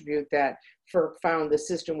the attribute that FERC found the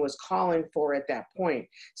system was calling for at that point.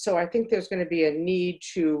 So I think there's going to be a need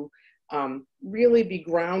to really be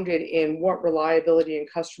grounded in what reliability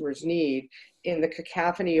and customers need in the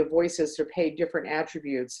cacophony of voices to pay different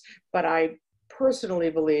attributes. But I personally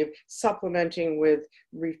believe supplementing with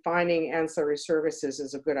refining ancillary services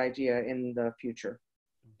is a good idea in the future.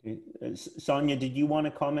 Okay. Sonia, did you want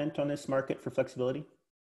to comment on this market for flexibility?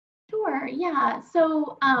 Sure, yeah.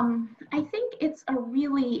 So I think it's a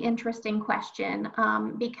really interesting question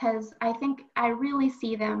because I think I really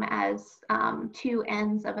see them as two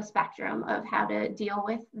ends of a spectrum of how to deal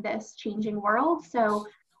with this changing world. So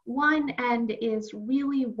one end is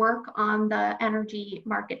really work on the energy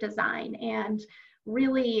market design and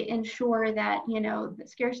really ensure that, you know, the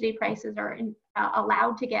scarcity prices are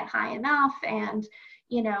allowed to get high enough, and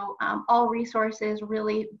you know, all resources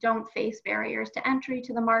really don't face barriers to entry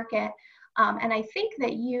to the market. And I think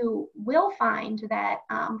that you will find that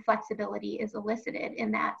flexibility is elicited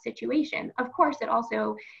in that situation. Of course, it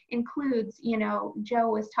also includes, you know, Joe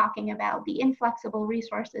was talking about the inflexible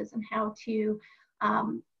resources and how to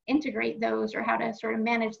integrate those or how to sort of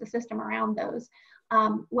manage the system around those.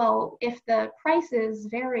 Well, if the prices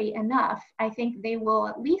vary enough, I think they will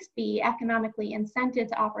at least be economically incented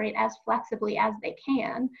to operate as flexibly as they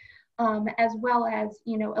can, as well as,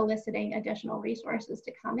 you know, eliciting additional resources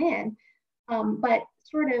to come in. But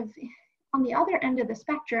sort of on the other end of the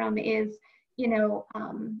spectrum is, you know,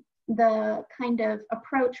 the kind of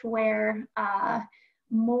approach where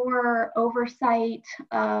more oversight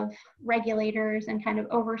of regulators and kind of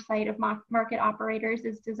oversight of market operators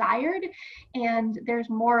is desired. And there's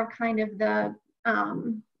more of kind of the,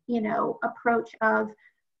 you know, approach of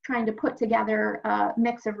trying to put together a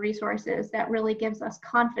mix of resources that really gives us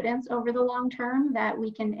confidence over the long term that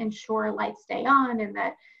we can ensure lights stay on, and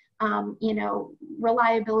that, you know,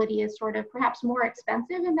 reliability is sort of perhaps more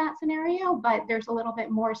expensive in that scenario, but there's a little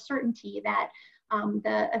bit more certainty that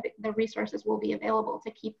the resources will be available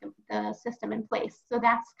to keep the system in place. So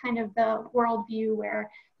that's kind of the worldview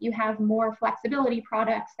where you have more flexibility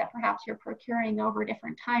products that perhaps you're procuring over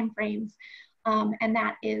different time frames, and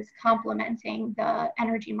that is complementing the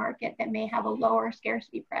energy market that may have a lower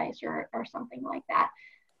scarcity price or something like that.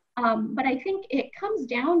 But I think it comes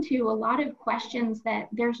down to a lot of questions that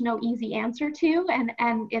there's no easy answer to,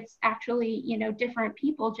 and it's actually, you know, different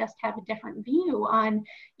people just have a different view on,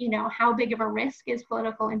 you know, how big of a risk is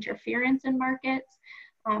political interference in markets,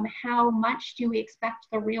 how much do we expect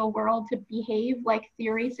the real world to behave like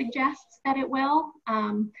theory suggests that it will.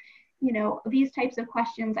 You know, these types of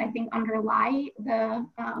questions I think underlie the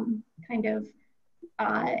kind of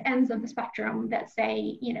ends of the spectrum that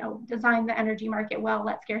say, you know, design the energy market well,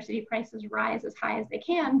 let scarcity prices rise as high as they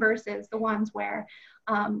can, versus the ones where,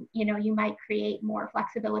 you know, you might create more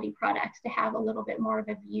flexibility products to have a little bit more of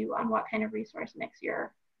a view on what kind of resource mix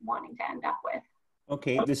you're wanting to end up with.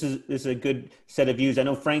 Okay, this is a good set of views. I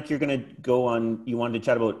know, Frank, you're going to go on, you wanted to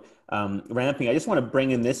chat about ramping. I just want to bring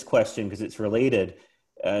in this question because it's related.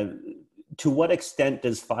 To what extent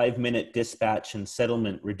does 5-minute dispatch and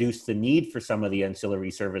settlement reduce the need for some of the ancillary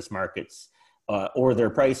service markets or their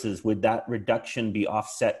prices? Would that reduction be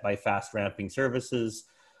offset by fast ramping services,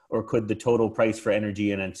 or could the total price for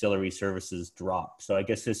energy and ancillary services drop? So I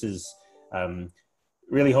guess this is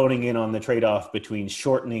really honing in on the trade-off between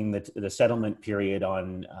shortening the settlement period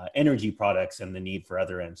on energy products and the need for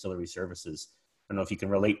other ancillary services. I don't know if you can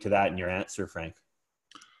relate to that in your answer, Frank.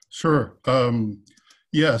 Sure.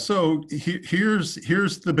 Yeah, so here's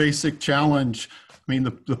the basic challenge. I mean,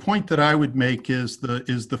 the point that I would make is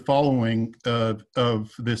the following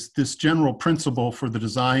of this general principle for the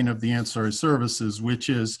design of the ancillary services, which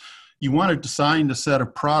is you want to design a set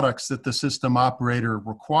of products that the system operator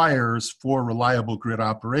requires for reliable grid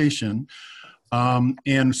operation,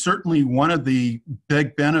 And certainly one of the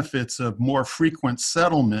big benefits of more frequent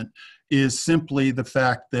settlement is simply the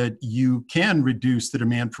fact that you can reduce the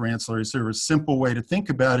demand for ancillary service. Simple way to think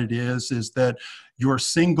about it is that your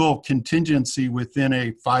single contingency within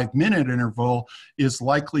a 5-minute interval is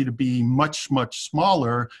likely to be much, much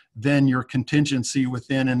smaller than your contingency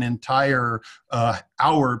within an entire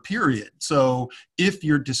hour period. So if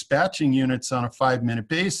you're dispatching units on a 5-minute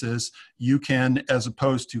basis, you can, as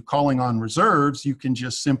opposed to calling on reserves, you can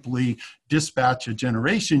just simply dispatch a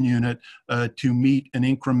generation unit to meet an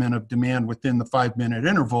increment of demand within the 5-minute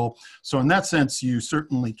interval. So in that sense, you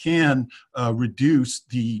certainly can reduce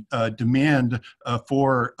the demand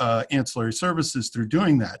for ancillary services through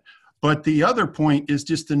doing that. But the other point is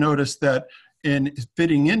just to notice that, and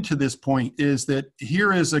fitting into this point, is that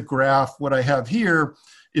here is a graph. What I have here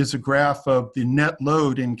is a graph of the net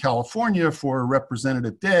load in California for a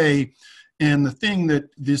representative day. And the thing that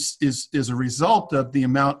this is a result of the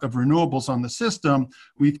amount of renewables on the system,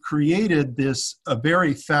 we've created a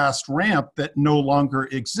very fast ramp that no longer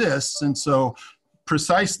exists. And so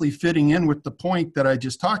precisely fitting in with the point that I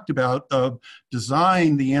just talked about of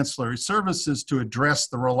design the ancillary services to address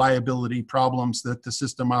the reliability problems that the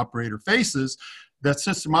system operator faces, that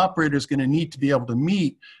system operator is going to need to be able to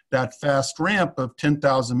meet that fast ramp of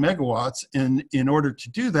 10,000 megawatts. And in order to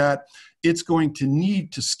do that, it's going to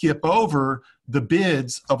need to skip over the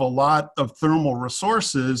bids of a lot of thermal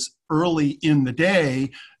resources early in the day,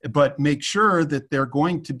 but make sure that they're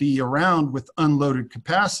going to be around with unloaded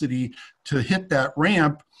capacity to hit that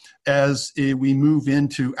ramp as we move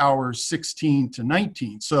into hours 16 to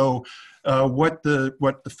 19. So what the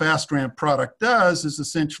fast ramp product does is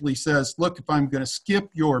essentially says, look, if I'm going to skip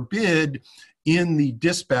your bid in the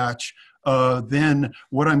dispatch, then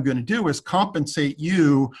what I'm going to do is compensate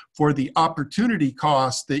you for the opportunity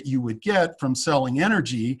cost that you would get from selling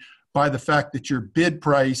energy by the fact that your bid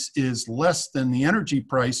price is less than the energy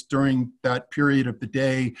price during that period of the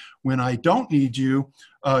day when I don't need you,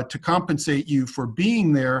 to compensate you for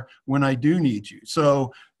being there when I do need you.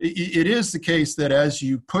 So it is the case that as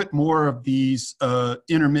you put more of these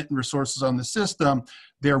intermittent resources on the system,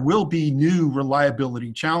 there will be new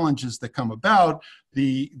reliability challenges that come about.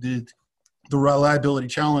 The reliability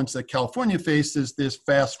challenge that California faces, this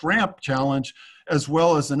fast ramp challenge, as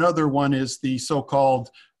well as another one is the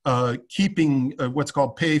so-called keeping what's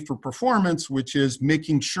called pay for performance, which is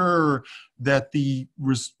making sure that the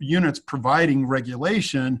units providing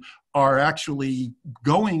regulation are actually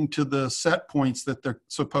going to the set points that they're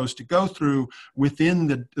supposed to go through within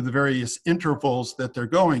the various intervals that they're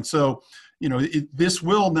going. So, this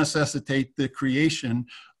will necessitate the creation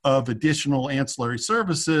of additional ancillary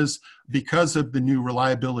services because of the new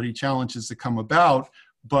reliability challenges that come about.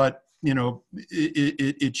 But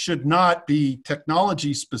it should not be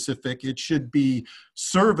technology specific. It should be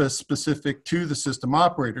service specific to the system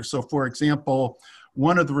operator. So for example,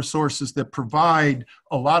 one of the resources that provide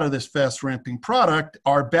a lot of this fast ramping product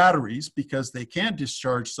are batteries, because they can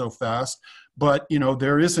discharge so fast. But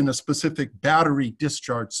there isn't a specific battery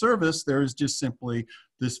discharge service. There is just simply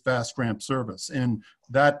this fast ramp service. And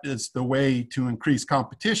that is the way to increase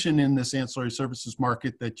competition in this ancillary services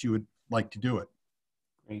market that you would like to do it.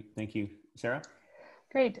 Great, thank you. Sara?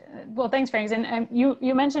 Great. Well, thanks, Frank. And you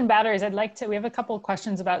mentioned batteries. We have a couple of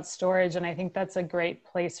questions about storage, and I think that's a great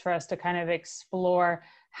place for us to kind of explore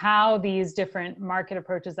how these different market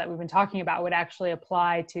approaches that we've been talking about would actually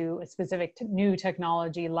apply to a specific new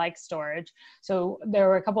technology like storage. So there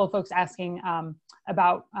were a couple of folks asking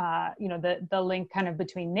about the link kind of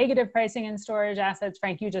between negative pricing and storage assets.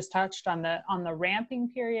 Frank, you just touched on the ramping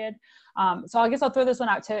period. So I guess I'll throw this one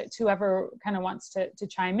out to whoever kind of wants to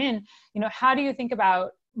chime in. How do you think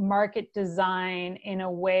about market design in a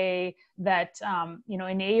way that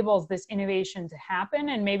enables this innovation to happen,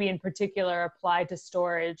 and maybe in particular applied to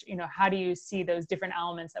storage? How do you see those different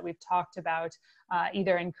elements that we've talked about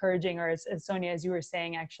either encouraging, or as Sonia, as you were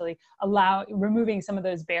saying, actually removing some of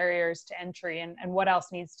those barriers to entry, and what else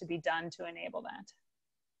needs to be done to enable that?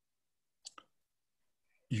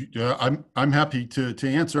 I'm happy to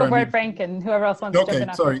answer. Go for it, Frank, and whoever else wants to jump in.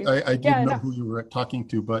 Okay, sorry, I didn't know who you were talking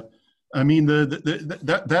to, but I mean,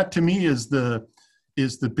 that to me is the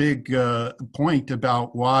big point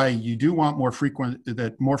about why you do want more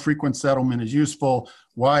frequent settlement is useful,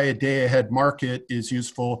 why a day ahead market is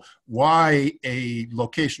useful, why a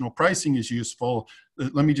locational pricing is useful.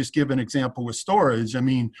 Let me just give an example with storage. I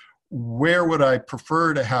mean, where would I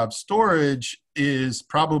prefer to have storage is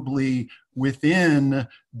probably within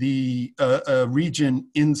the region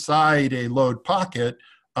inside a load pocket.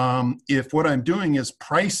 If what I'm doing is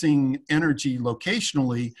pricing energy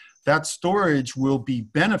locationally, that storage will be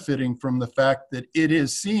benefiting from the fact that it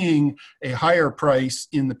is seeing a higher price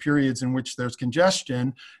in the periods in which there's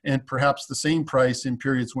congestion, and perhaps the same price in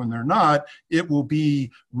periods when they're not. It will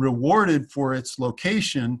be rewarded for its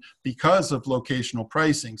location because of locational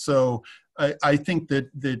pricing. So I think that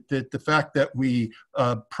the fact that we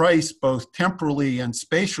price both temporally and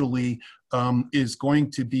spatially is going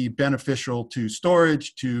to be beneficial to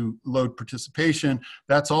storage, to load participation.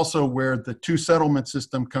 That's also where the two settlement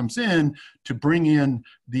system comes in to bring in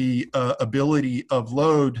the ability of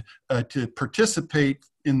load to participate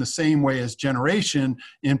in the same way as generation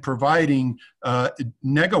in providing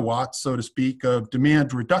negawatts, so to speak, of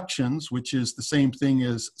demand reductions, which is the same thing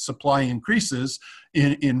as supply increases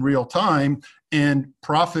in real time, and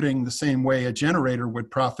profiting the same way a generator would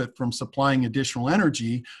profit from supplying additional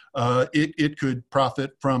energy. It could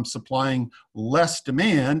profit from supplying less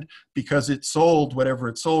demand because it sold whatever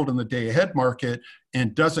it sold in the day ahead market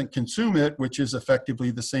and doesn't consume it, which is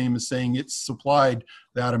effectively the same as saying it's supplied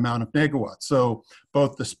that amount of megawatts. So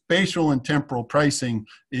both the spatial and temporal pricing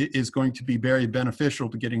is going to be very beneficial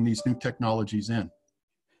to getting these new technologies in.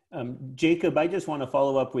 Jacob, I just want to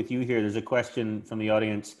follow up with you here. There's a question from the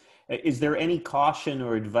audience. Is there any caution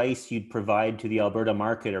or advice you'd provide to the Alberta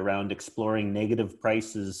market around exploring negative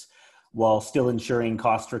prices while still ensuring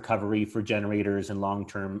cost recovery for generators and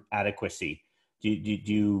long-term adequacy? Do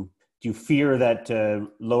you fear that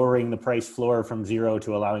lowering the price floor from 0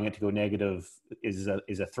 to allowing it to go negative is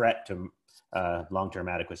a threat to long-term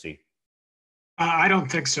adequacy? I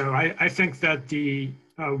don't think so. I think that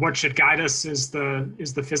what should guide us is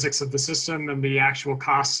the physics of the system and the actual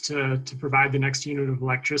cost to provide the next unit of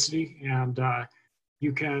electricity. And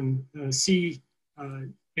you can see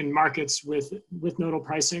in markets with nodal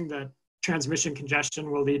pricing that transmission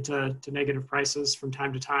congestion will lead to negative prices from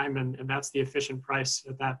time to time, and that's the efficient price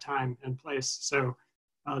at that time and place. So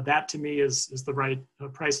that to me is the right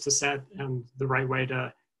price to set and the right way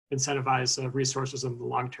to incentivize resources in the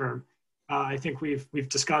long term. I think we've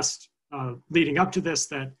discussed leading up to this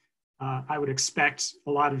that I would expect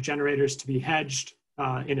a lot of generators to be hedged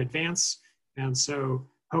in advance, and so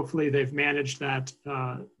hopefully they've managed that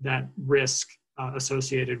risk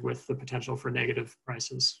associated with the potential for negative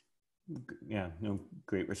prices. Yeah, no,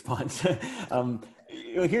 great response.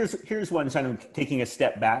 Here's one kind of taking a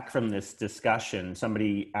step back from this discussion.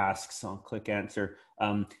 Somebody asks, I'll click answer.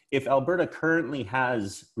 If Alberta currently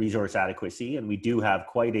has resource adequacy, and we do have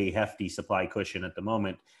quite a hefty supply cushion at the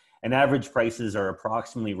moment, and average prices are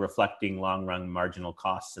approximately reflecting long-run marginal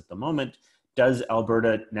costs at the moment, does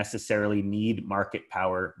Alberta necessarily need market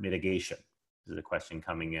power mitigation? This is a question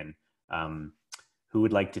coming in. Who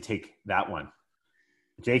would like to take that one?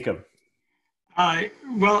 Jacob.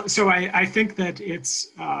 Well, so I think that it's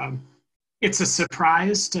a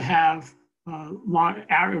surprise to have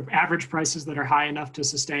average prices that are high enough to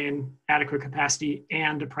sustain adequate capacity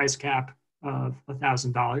and a price cap of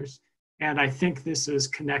 $1,000. And I think this is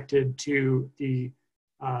connected to the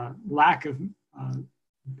lack of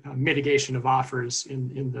mitigation of offers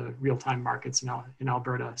in the real-time markets in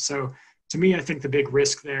Alberta. So to me, I think the big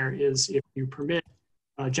risk there is if you permit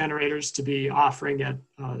generators to be offering at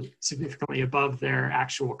significantly above their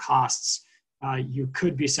actual costs, you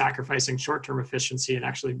could be sacrificing short-term efficiency and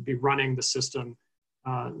actually be running the system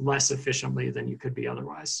less efficiently than you could be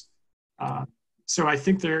otherwise. So I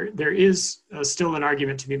think there is still an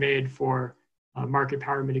argument to be made for market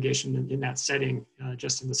power mitigation in that setting,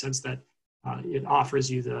 just in the sense that it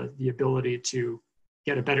offers you the ability to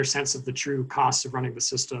get a better sense of the true costs of running the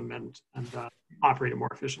system and operate it more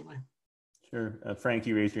efficiently. Sure. Frank,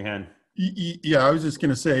 you raised your hand. Yeah, I was just going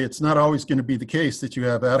to say it's not always going to be the case that you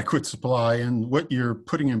have adequate supply, and what you're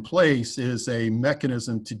putting in place is a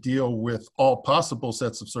mechanism to deal with all possible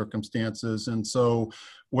sets of circumstances. And so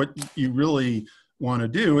what you really want to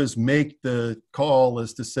do is make the call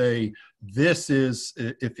as to say, this is,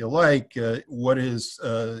 if you like, what is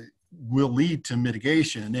will lead to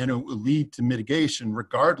mitigation, and it will lead to mitigation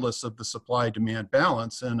regardless of the supply-demand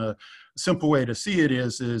balance. And a simple way to see it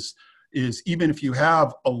is even if you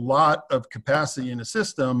have a lot of capacity in a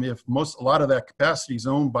system, if a lot of that capacity is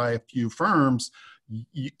owned by a few firms,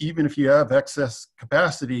 even if you have excess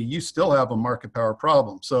capacity, you still have a market power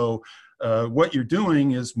problem. So what you're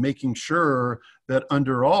doing is making sure that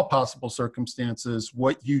under all possible circumstances,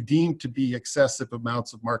 what you deem to be excessive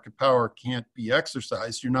amounts of market power can't be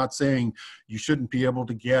exercised. You're not saying you shouldn't be able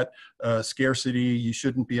to get scarcity, you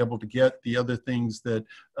shouldn't be able to get the other things that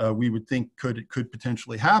we would think could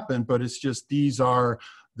potentially happen, but it's just these are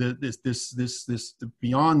this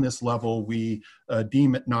beyond this level, we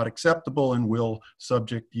deem it not acceptable and will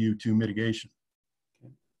subject you to mitigation.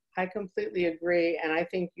 I completely agree. And I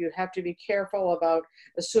think you have to be careful about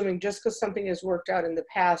assuming just because something has worked out in the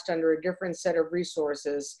past under a different set of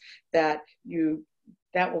resources that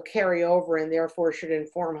will carry over and therefore should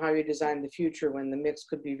inform how you design the future when the mix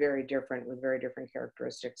could be very different with very different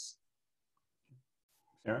characteristics.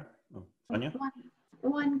 Sarah? Oh, Sonia?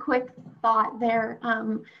 One quick thought there.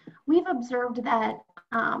 We've observed that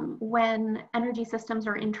when energy systems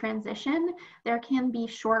are in transition, there can be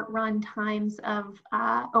short run times of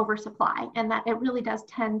oversupply, and that it really does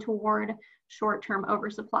tend toward short-term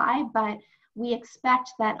oversupply, but we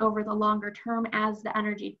expect that over the longer term, as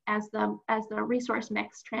the resource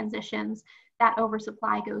mix transitions, that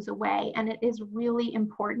oversupply goes away. And it is really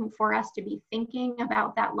important for us to be thinking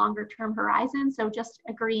about that longer term horizon. So just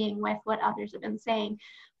agreeing with what others have been saying,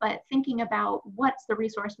 but thinking about what's the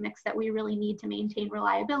resource mix that we really need to maintain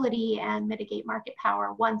reliability and mitigate market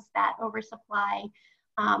power once that oversupply,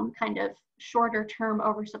 kind of shorter term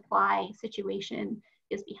oversupply situation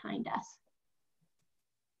is behind us.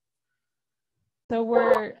 So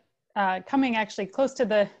we're coming actually close to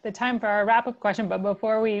the time for our wrap-up question, but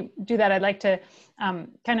before we do that, I'd like to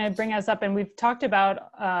kind of bring us up, and we've talked about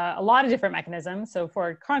a lot of different mechanisms. So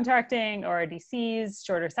for contracting or DCs,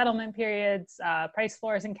 shorter settlement periods, price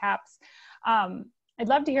floors and caps. I'd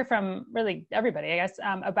love to hear from really everybody, I guess,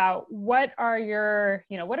 about what are your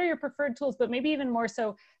preferred tools, but maybe even more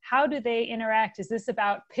so, how do they interact? Is this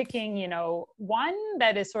about picking, one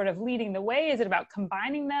that is sort of leading the way? Is it about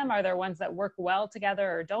combining them? Are there ones that work well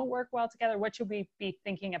together or don't work well together? What should we be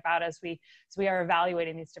thinking about as we are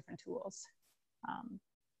evaluating these different tools?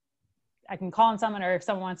 I can call on someone, or if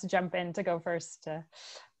someone wants to jump in to go first.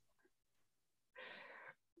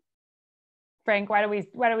 Frank, why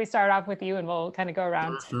don't we start off with you, and we'll kind of go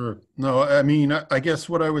around. Sure. No, I mean, I guess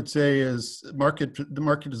what I would say is the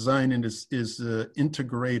market design is an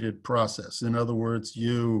integrated process. In other words,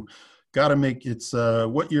 you got to make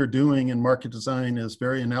what you're doing in market design is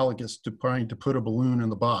very analogous to trying to put a balloon in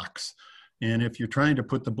the box. And if you're trying to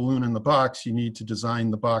put the balloon in the box, you need to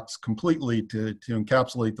design the box completely to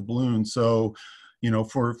encapsulate the balloon. So,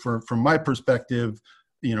 from my perspective,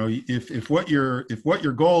 if what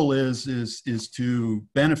your goal is to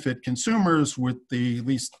benefit consumers with at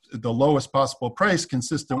least the lowest possible price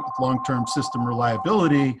consistent with long-term system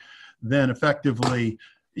reliability, then effectively,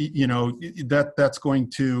 that's going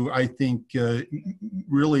to, I think,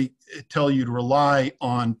 really tell you to rely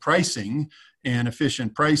on pricing and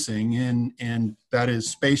efficient pricing, and that is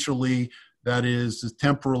spatially, that is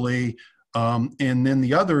temporally. And then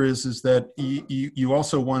the other is that you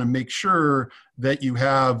also want to make sure that you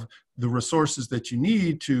have the resources that you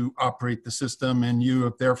need to operate the system, and you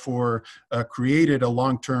have therefore created a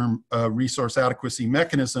long-term resource adequacy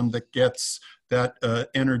mechanism that gets that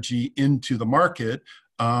energy into the market.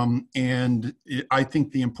 And I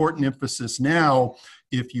think the important emphasis now,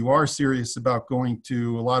 if you are serious about going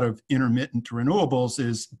to a lot of intermittent renewables,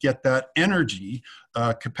 is get that energy.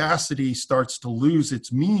 Capacity starts to lose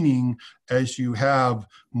its meaning as you have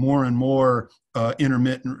more and more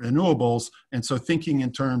intermittent renewables. And so thinking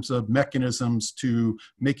in terms of mechanisms to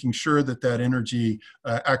making sure that that energy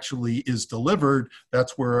actually is delivered,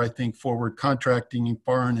 that's where I think forward contracting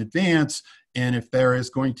far in advance. And if there is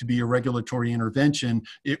going to be a regulatory intervention,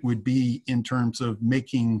 it would be in terms of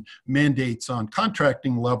making mandates on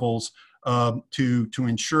contracting levels to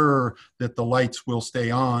ensure that the lights will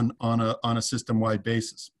stay on a system-wide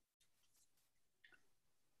basis.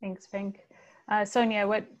 Thanks, Frank. Sonia,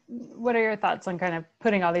 what are your thoughts on kind of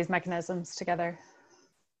putting all these mechanisms together?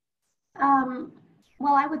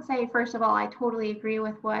 Well, I would say, first of all, I totally agree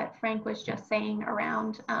with what Frank was just saying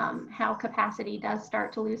around how capacity does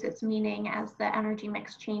start to lose its meaning as the energy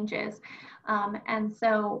mix changes. And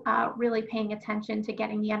so really paying attention to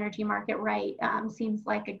getting the energy market right seems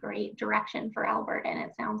like a great direction for Alberta, and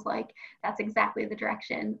it sounds like that's exactly the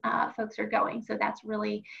direction folks are going. So that's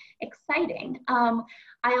really exciting.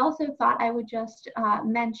 I also thought I would just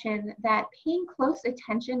mention that paying close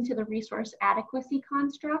attention to the resource adequacy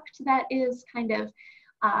construct that is kind of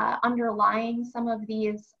underlying some of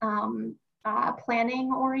these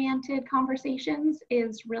planning-oriented conversations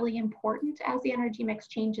is really important as the energy mix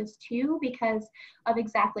changes too, because of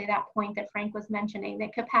exactly that point that Frank was mentioning,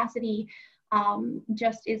 that capacity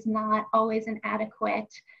just is not always an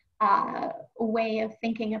adequate way of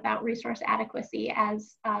thinking about resource adequacy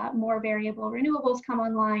as more variable renewables come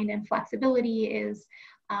online and flexibility is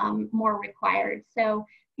more required. So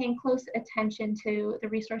paying close attention to the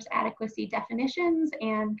resource adequacy definitions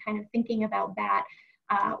and kind of thinking about that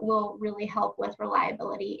will really help with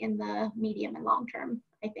reliability in the medium and long term,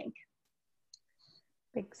 I think.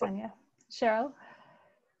 Thanks, Sonia. Cheryl?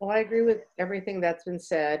 Well, I agree with everything that's been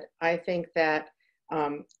said. I think that,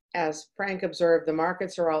 as Frank observed, the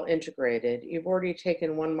markets are all integrated. You've already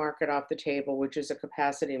taken one market off the table, which is a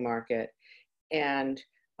capacity market. And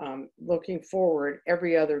looking forward,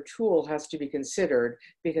 every other tool has to be considered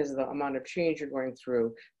because of the amount of change you're going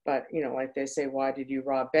through. But, you know, like they say, why did you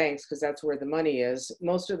rob banks? Because that's where the money is.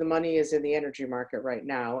 Most of the money is in the energy market right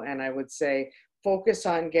now. And I would say focus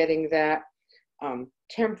on getting that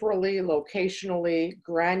temporally, locationally,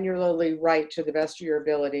 granularly right to the best of your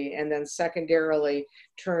ability, and then secondarily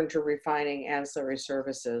turn to refining ancillary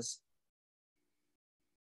services.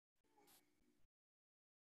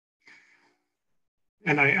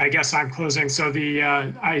 And I guess I'm closing. So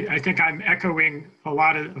I think I'm echoing a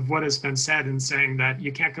lot of what has been said and saying that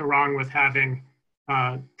you can't go wrong with having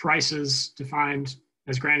prices defined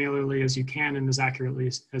as granularly as you can and as accurately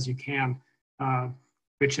as you can,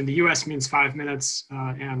 which in the US means 5 minutes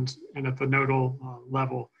and at the nodal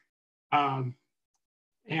level. The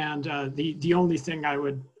only thing I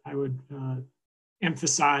would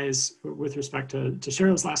emphasize with respect to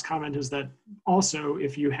Cheryl's last comment is that also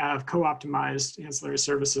if you have co-optimized ancillary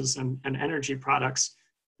services and energy products,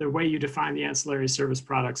 the way you define the ancillary service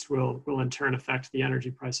products will in turn affect the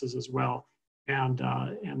energy prices as well, and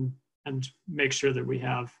make sure that we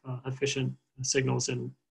have efficient signals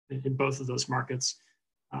in both of those markets.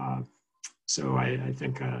 So I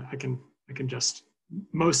think I can just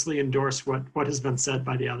mostly endorse what has been said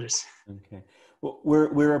by the others. Okay. Well,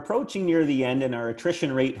 we're approaching near the end, and our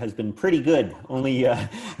attrition rate has been pretty good. Only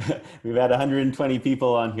we've had 120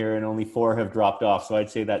 people on here, and only 4 have dropped off. So I'd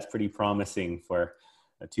say that's pretty promising for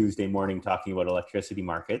a Tuesday morning talking about electricity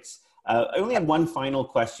markets. I only have one final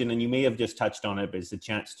question, and you may have just touched on it, but it's a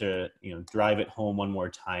chance to drive it home one more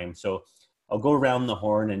time. So I'll go around the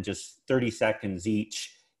horn in just 30 seconds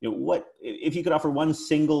each. What if you could offer one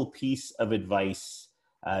single piece of advice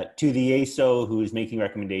to the AESO, who is making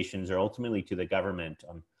recommendations, or ultimately to the government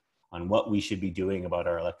on what we should be doing about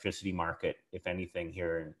our electricity market, if anything,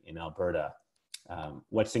 here in Alberta?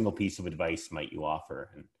 What single piece of advice might you offer?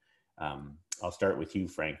 And I'll start with you,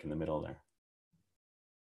 Frank, in the middle there.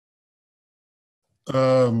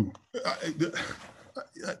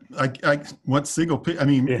 What single? I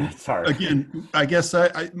mean, yeah, it's hard. Again, I guess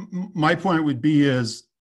my point would be is,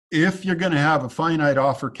 if you're going to have a finite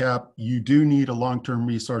offer cap, you do need a long-term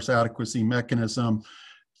resource adequacy mechanism.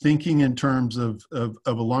 Thinking in terms of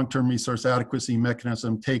a long-term resource adequacy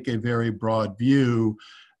mechanism, take a very broad view.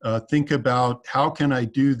 Think about how can I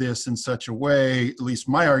do this in such a way, at least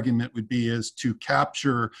my argument would be, is to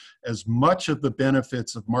capture as much of the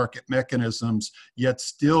benefits of market mechanisms, yet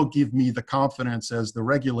still give me the confidence as the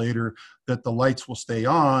regulator that the lights will stay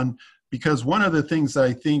on. Because one of the things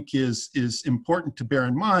I think is important to bear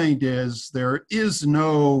in mind is there is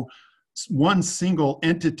no one single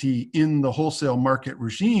entity in the wholesale market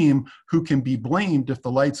regime who can be blamed if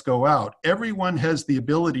the lights go out. Everyone has the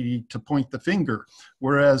ability to point the finger,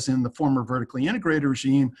 whereas in the former vertically integrated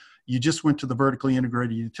regime, you just went to the vertically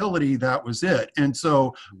integrated utility, that was it. And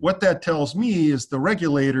so what that tells me is the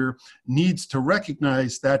regulator needs to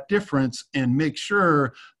recognize that difference and make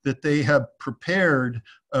sure that they have prepared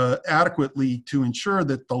adequately to ensure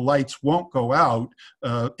that the lights won't go out,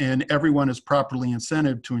 and everyone is properly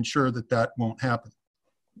incented to ensure that that won't happen.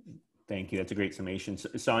 Thank you. That's a great summation.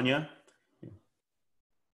 Sonia?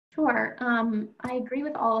 Sure. I agree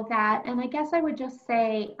with all of that. And I guess I would just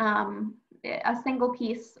say a single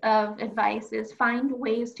piece of advice is find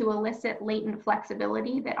ways to elicit latent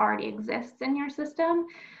flexibility that already exists in your system.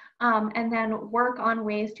 And then work on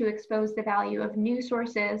ways to expose the value of new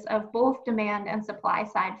sources of both demand and supply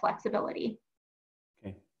side flexibility.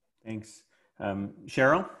 Okay, thanks.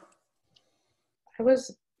 Cheryl? I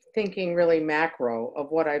was thinking really macro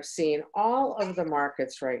of what I've seen. All of the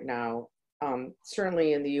markets right now,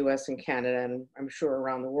 certainly in the US and Canada, and I'm sure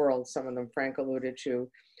around the world, some of them Frank alluded to,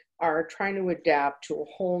 are trying to adapt to a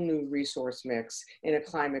whole new resource mix in a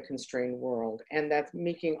climate constrained world. And that's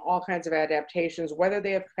making all kinds of adaptations, whether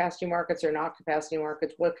they have capacity markets or not capacity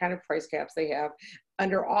markets, what kind of price caps they have.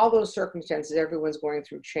 Under all those circumstances, everyone's going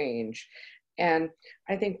through change. And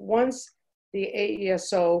I think once the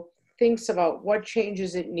AESO thinks about what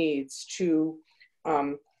changes it needs to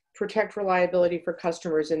protect reliability for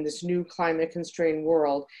customers in this new climate constrained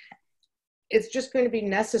world, it's just going to be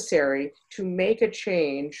necessary to make a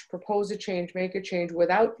change, propose a change, make a change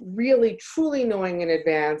without really truly knowing in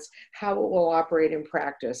advance how it will operate in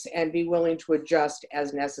practice, and be willing to adjust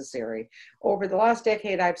as necessary. Over the last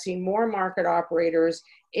decade, I've seen more market operators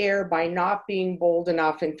err by not being bold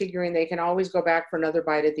enough and figuring they can always go back for another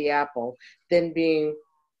bite at the apple than being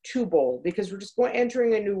too bold, because we're just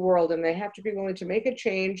entering a new world, and they have to be willing to make a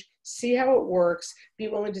change, see how it works, be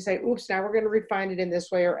willing to say, oops, now we're going to refine it in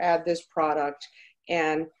this way or add this product,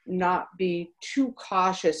 and not be too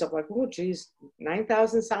cautious of like, oh, geez,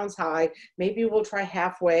 9,000 sounds high. Maybe we'll try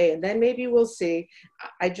halfway and then maybe we'll see.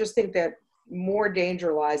 I just think that more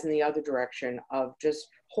danger lies in the other direction of just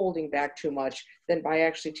holding back too much than by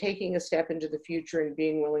actually taking a step into the future and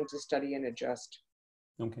being willing to study and adjust.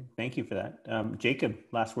 Okay, thank you for that. Jacob,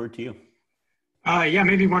 last word to you. Yeah,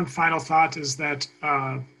 maybe one final thought is that,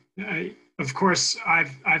 of course,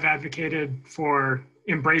 I've advocated for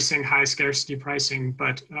embracing high scarcity pricing,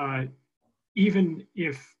 but even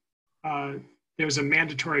if there's a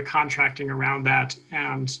mandatory contracting around that,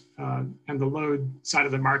 and the load side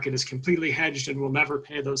of the market is completely hedged and will never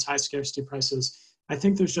pay those high scarcity prices, I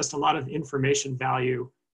think there's just a lot of information value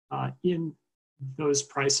in those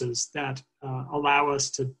prices that allow us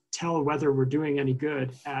to tell whether we're doing any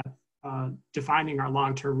good at defining our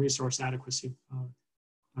long-term resource adequacy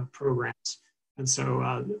programs. And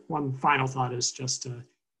so one final thought is just to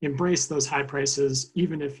embrace those high prices,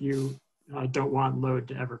 even if you don't want load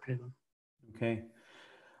to ever pay them. Okay.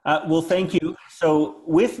 Well, thank you. So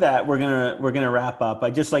with that, we're gonna wrap up.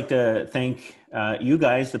 I'd just like to thank you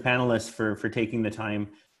guys, the panelists, for taking the time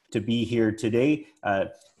to be here today.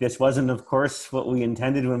 This wasn't, of course, what we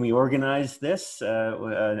intended when we organized this,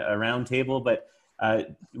 a roundtable, but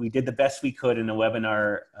we did the best we could in a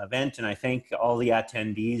webinar event, and I thank all the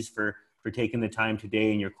attendees for taking the time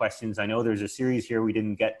today and your questions. I know there's a series here we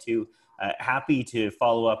didn't get to. Happy to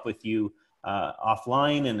follow up with you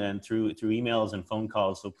offline and then through emails and phone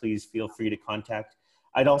calls, so please feel free to contact.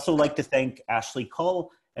 I'd also like to thank Ashley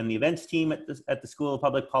Cull and the events team at the School of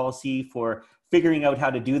Public Policy for figuring out how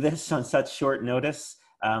to do this on such short notice.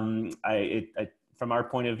 From our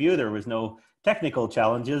point of view, there was no technical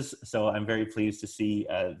challenges, so I'm very pleased to see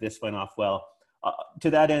this went off well.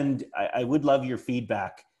 To that end, I would love your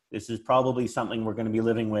feedback. This is probably something we're going to be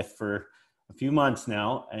living with for a few months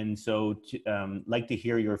now, and so like to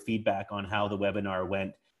hear your feedback on how the webinar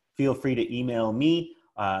went. Feel free to email me.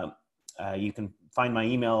 You can find my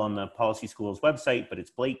email on the Policy School's website, but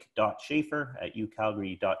it's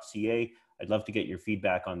blake.shaffer@ucalgary.ca. I'd love to get your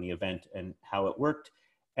feedback on the event and how it worked.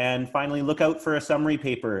 And finally, look out for a summary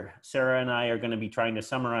paper. Sara and I are going to be trying to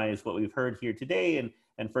summarize what we've heard here today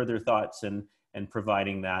and further thoughts and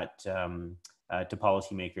providing that to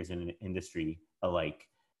policymakers and industry alike.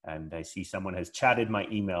 And I see someone has chatted my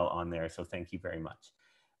email on there, so thank you very much.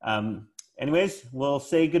 Anyways, we'll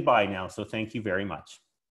say goodbye now, so thank you very much.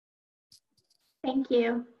 Thank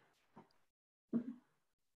you.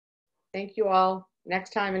 Thank you all.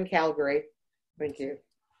 Next time in Calgary. Thank you.